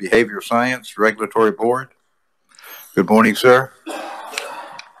 Kansas Behavioral Science Regulatory Board. Good morning, sir.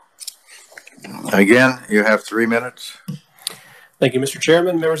 Again, you have 3 minutes. Thank you, Mr.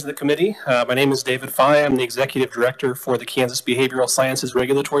 Chairman, members of the committee. My name is David Fye. I'm the Executive Director for the Kansas Behavioral Sciences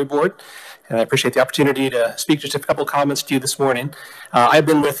Regulatory Board, and I appreciate the opportunity to speak just a couple comments to you this morning. I've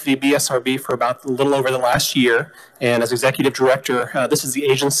been with the BSRB for about a little over the last year, and as Executive Director, this is the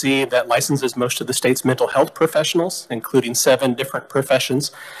agency that licenses most of the state's mental health professionals, including 7 different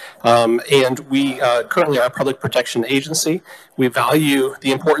professions. And we currently are a public protection agency. We value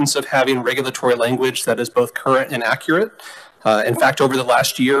the importance of having regulatory language that is both current and accurate. In fact, over the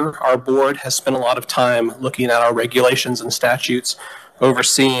last year, our board has spent a lot of time looking at our regulations and statutes,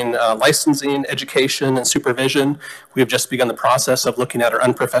 overseeing licensing, education, and supervision. We have just begun the process of looking at our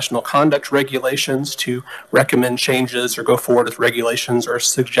unprofessional conduct regulations to recommend changes or go forward with regulations or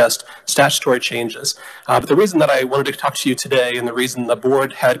suggest statutory changes. But the reason that I wanted to talk to you today, and the reason the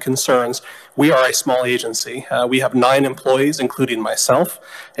board had concerns, we are a small agency. We have 9 employees, including myself,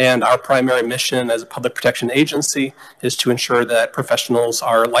 and our primary mission as a public protection agency is to ensure that professionals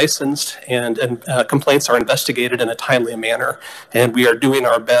are licensed and complaints are investigated in a timely manner. And we are doing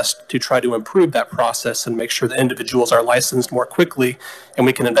our best to try to improve that process and make sure that individuals are licensed more quickly and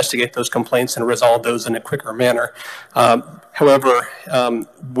we can investigate those complaints and resolve those in a quicker manner. However,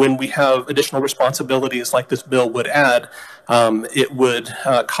 when we have additional responsibilities like this bill would add, it would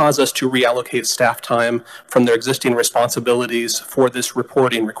cause us to reallocate staff time from their existing responsibilities for this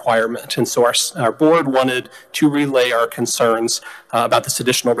reporting requirement. And so our board wanted to relay our concerns about this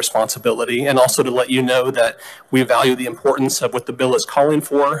additional responsibility, and also to let you know that we value the importance of what the bill is calling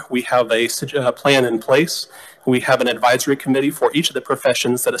for. We have a plan in place. We have an advisory committee for each of the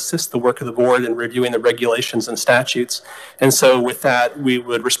professions that assist the work of the board in reviewing the regulations and statutes. And so with that, we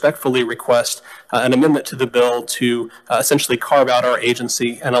would respectfully request an amendment to the bill to essentially carve out our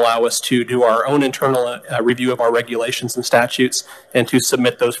agency and allow us to do our own internal review of our regulations and statutes and to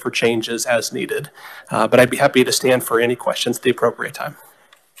submit those for changes as needed. But I'd be happy to stand for any questions at the appropriate time.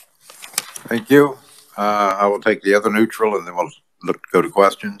 Thank you. I will take the other neutral and then we'll go to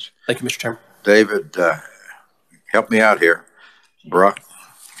questions. Thank you, Mr. Chairman. David, help me out here.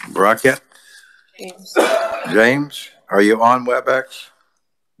 Brockett? James, are you on WebEx?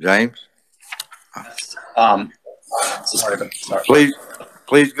 James? Sorry.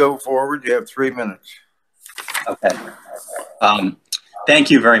 Please go forward. You have 3 minutes. Okay. Thank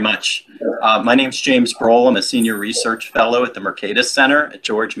you very much. My name is James Brohl. I'm a senior research fellow at the Mercatus Center at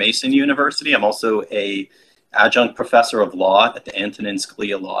George Mason University. I'm also a adjunct professor of law at the Antonin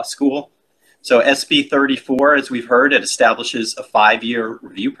Scalia Law School. So SB 34, as we've heard, it establishes a 5-year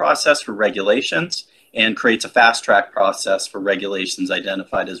review process for regulations and creates a fast-track process for regulations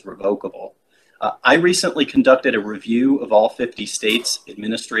identified as revocable. I recently conducted a review of all 50 states'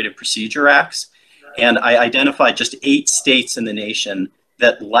 Administrative Procedure Acts, and I identified just 8 states in the nation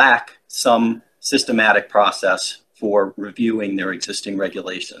that lack some systematic process for reviewing their existing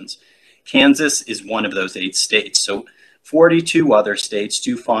regulations. Kansas is one of those 8 states. So 42 other states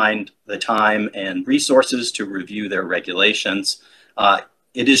do find the time and resources to review their regulations.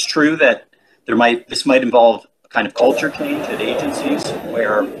 It is true that this might involve a kind of culture change at agencies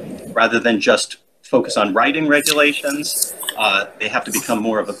where rather than just focus on writing regulations, they have to become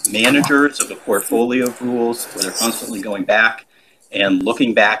more of managers of a portfolio of rules where they're constantly going back and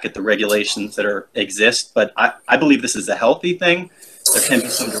looking back at the regulations that exist. But I believe this is a healthy thing. There can be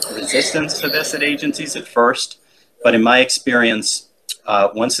some resistance to this at agencies at first. But in my experience,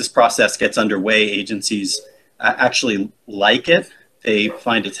 once this process gets underway, agencies actually like it. They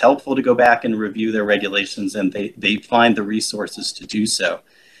find it's helpful to go back and review their regulations, and they find the resources to do so.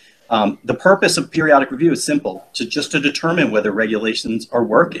 The purpose of periodic review is simple, just to determine whether regulations are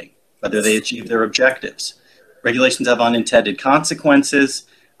working, whether they achieve their objectives. Regulations have unintended consequences.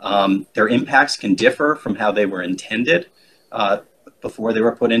 Their impacts can differ from how they were intended before they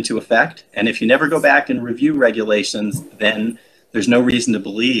were put into effect. And if you never go back and review regulations, then there's no reason to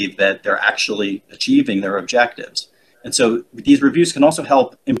believe that they're actually achieving their objectives. And so these reviews can also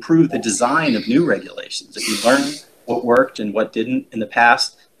help improve the design of new regulations. If you learn what worked and what didn't in the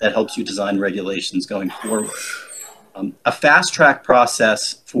past, that helps you design regulations going forward. A fast track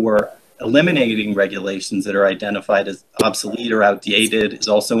process for eliminating regulations that are identified as obsolete or outdated is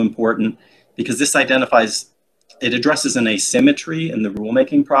also important because this addresses an asymmetry in the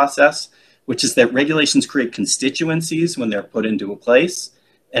rulemaking process, which is that regulations create constituencies when they're put into a place,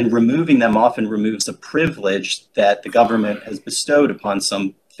 and removing them often removes a privilege that the government has bestowed upon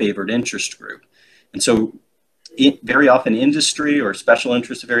some favored interest group. And so very often industry or special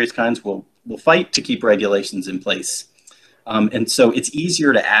interests of various kinds will fight to keep regulations in place. And so it's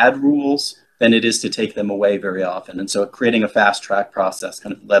easier to add rules than it is to take them away very often. And so creating a fast track process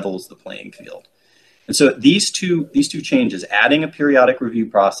kind of levels the playing field. And so these two changes, adding a periodic review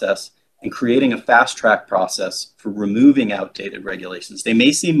process and creating a fast track process for removing outdated regulations, they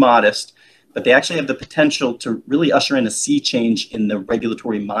may seem modest, but they actually have the potential to really usher in a sea change in the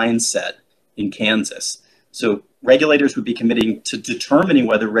regulatory mindset in Kansas. So regulators would be committing to determining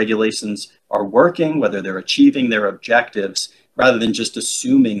whether regulations are working, whether they're achieving their objectives, rather than just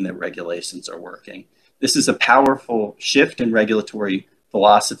assuming that regulations are working. This is a powerful shift in regulatory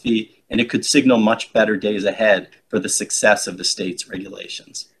philosophy, and it could signal much better days ahead for the success of the state's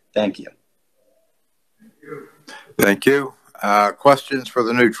regulations. Thank you. Thank you. Questions for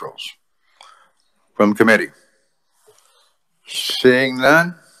the neutrals from committee? Seeing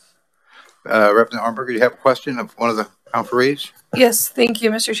none. Representative Arnberger, do you have a question of one of the conferees? Yes, thank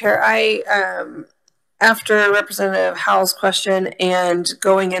you, Mr. Chair. After Representative Howell's question and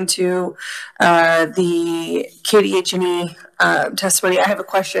going into the KDH&E testimony, I have a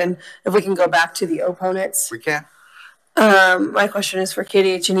question. If we can go back to the opponents. We can. My question is for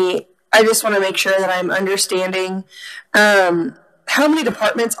KDH&E. I just want to make sure that I'm understanding how many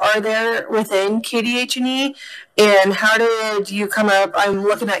departments are there within KDH&E, and how did you come up? I'm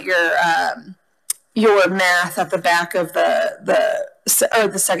looking at your math at the back of the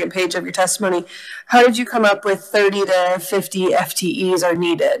second page of your testimony. How did you come up with 30 to 50 FTEs are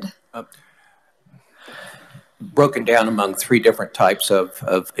needed? Broken down among three different types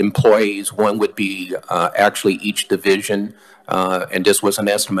of employees. One would be actually each division, and this was an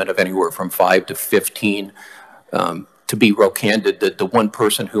estimate of anywhere from 5 to 15. To be real candid, the one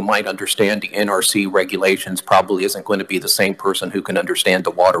person who might understand the NRC regulations probably isn't going to be the same person who can understand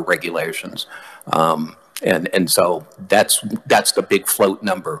the water regulations. And so that's the big float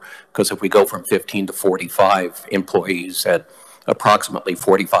number, because if we go from 15 to 45 employees at approximately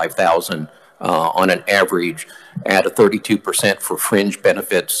 45,000 on an average, add a 32% for fringe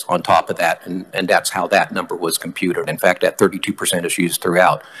benefits on top of that, and that's how that number was computed. In fact, that 32% is used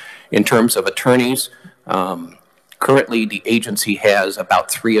throughout. In terms of attorneys, currently the agency has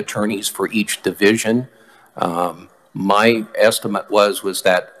about 3 attorneys for each division. My estimate was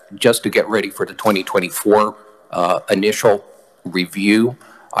that just to get ready for the 2024 initial review,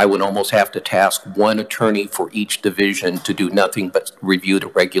 I would almost have to task 1 attorney for each division to do nothing but review the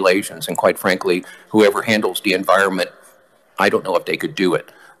regulations. And quite frankly, whoever handles the environment, I don't know if they could do it.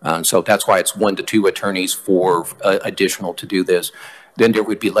 So that's why it's 1 to 2 attorneys for additional to do this. Then there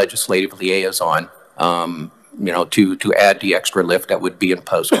would be legislative liaison, to add the extra lift that would be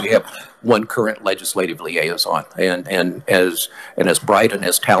imposed. We have 1 current legislative liaison, and as bright and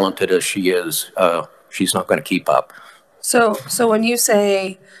as talented as she is, she's not going to keep up. So when you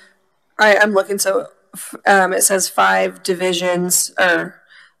say, I'm looking, it says 5 divisions, or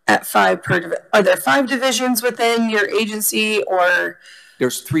at 5 per, are there 5 divisions within your agency, or?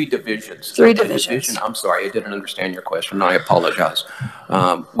 There's 3 divisions. 3 divisions. I'm sorry, I didn't understand your question. I apologize.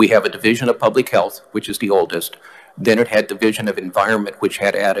 We have a division of public health, which is the oldest. Then it had division of environment, which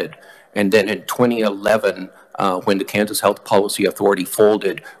had added. And then in 2011, when the Kansas Health Policy Authority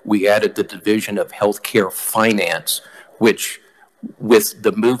folded, we added the division of healthcare finance, which, with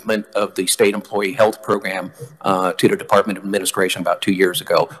the movement of the state employee health program to the Department of Administration about 2 years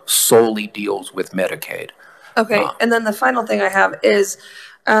ago, solely deals with Medicaid. Okay, and then the final thing I have is,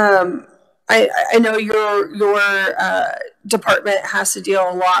 I know your department has to deal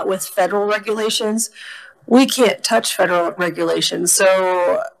a lot with federal regulations. We can't touch federal regulations,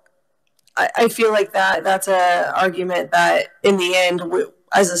 so I feel like that's an argument that in the end,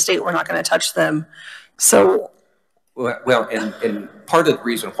 as a state, we're not going to touch them. So, well, and part of the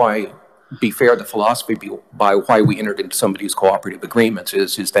reason why, be fair, the philosophy by why we entered into some of these cooperative agreements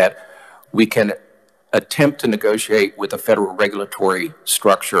is that we can attempt to negotiate with a federal regulatory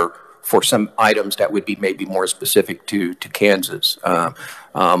structure for some items that would be maybe more specific to Kansas.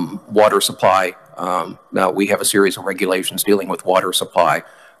 Water supply, now we have a series of regulations dealing with water supply,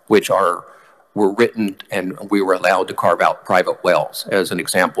 which were written, and we were allowed to carve out private wells as an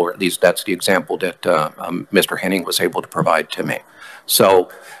example, or at least that's the example that Mr. Henning was able to provide to me. So,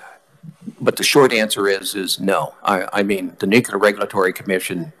 but the short answer is no. I mean, the Nuclear Regulatory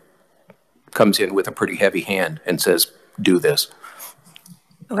Commission comes in with a pretty heavy hand and says, do this.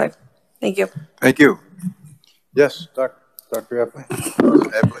 Okay, thank you. Thank you. Yes, Dr.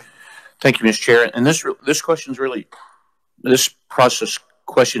 Epley. Thank you, Mr. Chair. And this question is really, this process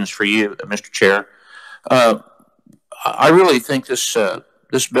question is for you, Mr. Chair. I really think this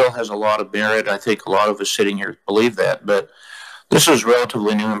bill has a lot of merit. I think a lot of us sitting here believe that, but this is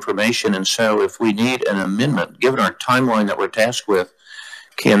relatively new information. And so if we need an amendment, given our timeline that we're tasked with,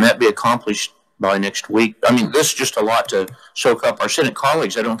 can that be accomplished by next week? I mean, this is just a lot to soak up. Our Senate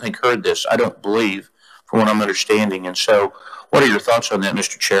colleagues, I don't think, heard this. I don't believe, from what I'm understanding. And so what are your thoughts on that,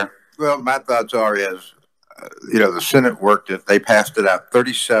 Mr. Chair? Well, my thoughts are the Senate worked it. They passed it out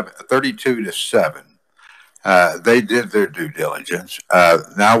 32 to 7. They did their due diligence.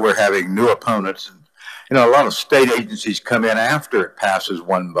 Now we're having new opponents. A lot of state agencies come in after it passes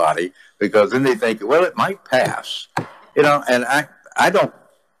one body because then they think, well, it might pass. And I don't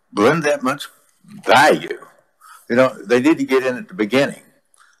blend that much value. They need to get in at the beginning.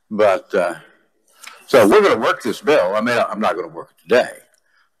 But so we're going to work this bill. I mean, I'm not going to work it today,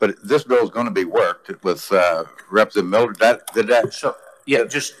 but this bill is going to be worked with Representative Miller. So, yeah,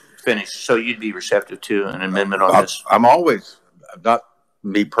 just finish. So you'd be receptive to an amendment on this? I'm always, not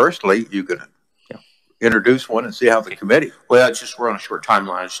me personally, you could introduce one and see how the committee. Well, it's just we're on a short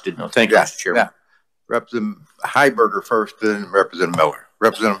timeline. I just didn't know. Thank you, Mr. Chairman. Yeah. Representative Heiberger first, then Representative Miller.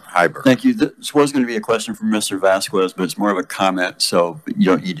 Representative Heiberg. Thank you. This was going to be a question from Mr. Vasquez, but it's more of a comment, so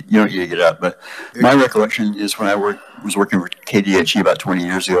you don't need to get up. But my recollection is when I was working for KDHE about 20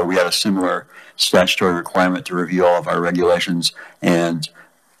 years ago, we had a similar statutory requirement to review all of our regulations, and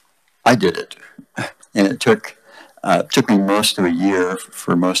I did it. And it took me most of a year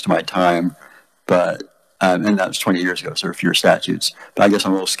for most of my time, but and that was 20 years ago, so there are fewer statutes. But I guess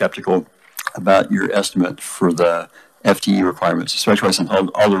I'm a little skeptical about your estimate for the FTE requirements, especially since all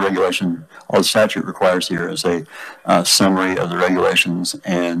the statute requires here is a summary of the regulations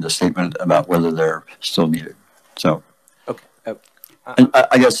and a statement about whether they're still needed. So, okay.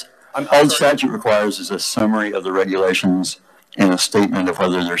 I guess all the statute requires is a summary of the regulations and a statement of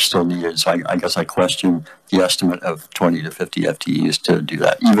whether they're still needed. So I guess I question the estimate of 20 to 50 FTEs to do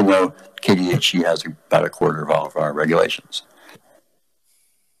that, even though KDHE has about a quarter of all of our regulations.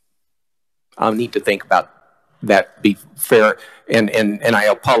 I'll need to think about that, be fair, and I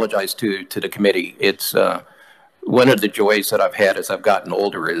apologize to the committee. It's one of the joys that I've had as I've gotten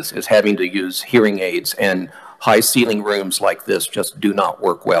older is having to use hearing aids, and high ceiling rooms like this just do not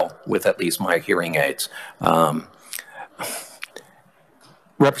work well with at least my hearing aids.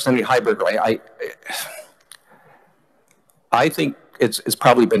 Representative Heiberg, I think it's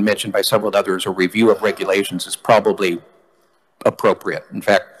probably been mentioned by several others, a review of regulations is probably appropriate. In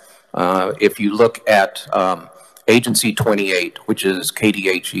fact, if you look at Agency 28, which is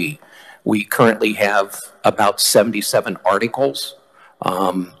KDHE, we currently have about 77 articles.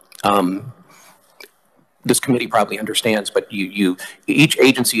 This committee probably understands, but each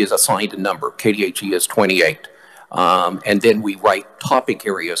agency is assigned a number. KDHE is 28. And then we write topic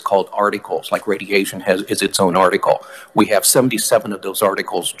areas called articles, like radiation is its own article. We have 77 of those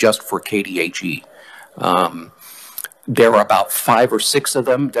articles just for KDHE. There are about 5 or 6 of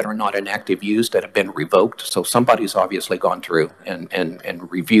them that are not in active use that have been revoked. So somebody's obviously gone through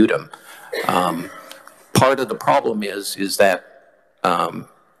and reviewed them. Part of the problem is that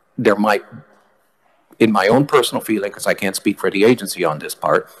there might, in my own personal feeling, because I can't speak for the agency on this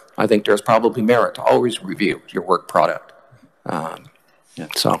part, I think there's probably merit to always review your work product.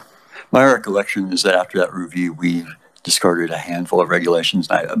 So my recollection is that after that review, we discarded a handful of regulations.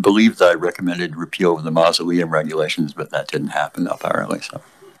 I believe that I recommended repeal of the mausoleum regulations, but that didn't happen apparently. So,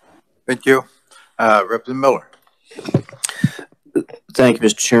 thank you, Representative Miller. Thank you,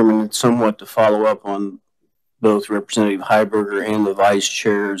 Mr. Chairman. Somewhat to follow up on both Representative Heiberger and the Vice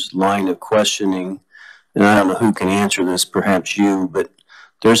Chair's line of questioning, and I don't know who can answer this, perhaps you, but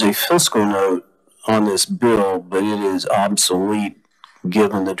there's a fiscal note on this bill, but it is obsolete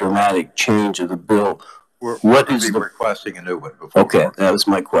given the dramatic change of the bill. What is requesting a new one? Okay, that was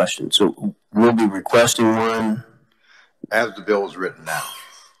my question. So we'll be requesting one as the bill is written now.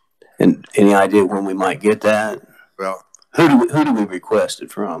 And any idea when we might get that? Well, who do we request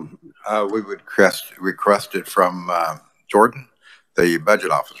it from? We would request it from Jordan, the budget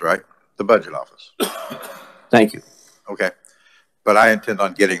office, right? The budget office. Thank you. Okay, but I intend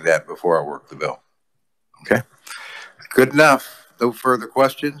on getting that before I work the bill. Okay, good enough. No further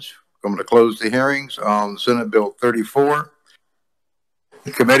questions. I'm going to close the hearings on Senate Bill 34.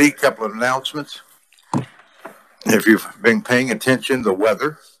 The committee, a couple of announcements. If you've been paying attention, the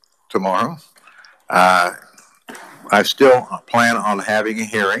weather tomorrow, I still plan on having a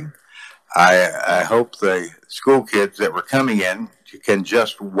hearing. I hope the school kids that were coming in can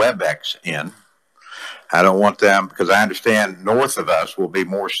just WebEx in. I don't want them, because I understand north of us will be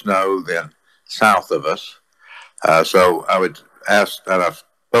more snow than south of us. So I would ask that I've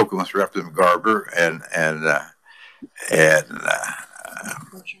spoken with Representative Garber and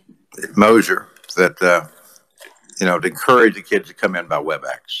Mosier that to encourage the kids to come in by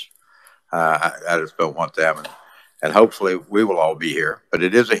WebEx. I just don't want them, and hopefully we will all be here. But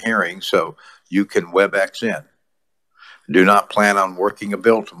it is a hearing, so you can WebEx in. Do not plan on working a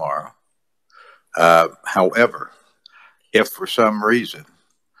bill tomorrow. However, if for some reason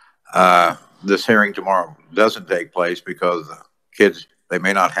this hearing tomorrow doesn't take place because the kids, they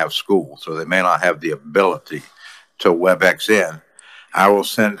may not have school, so they may not have the ability to WebEx in, I will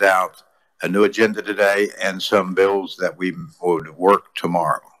send out a new agenda today and some bills that we would work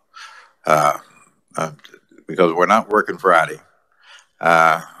tomorrow. Because we're not working Friday.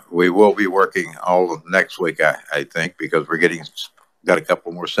 We will be working all of next week, I think, because we're got a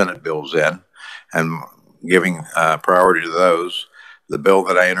couple more Senate bills in and giving priority to those. The bill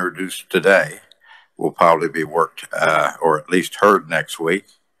that I introduced today will probably be worked or at least heard next week.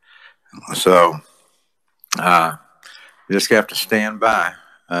 So you just have to stand by.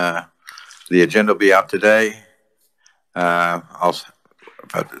 The agenda will be out today. I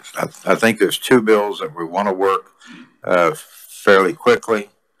think there's 2 bills that we want to work fairly quickly.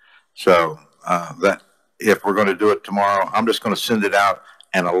 So that if we're going to do it tomorrow, I'm just going to send it out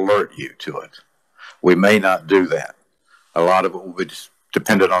and alert you to it. We may not do that. A lot of it will be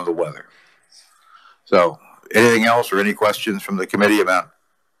dependent on the weather. So anything else or any questions from the committee about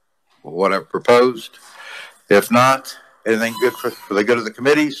what I've proposed? If not, anything good for the good of the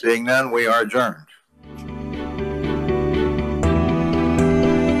committee? Seeing none, we are adjourned.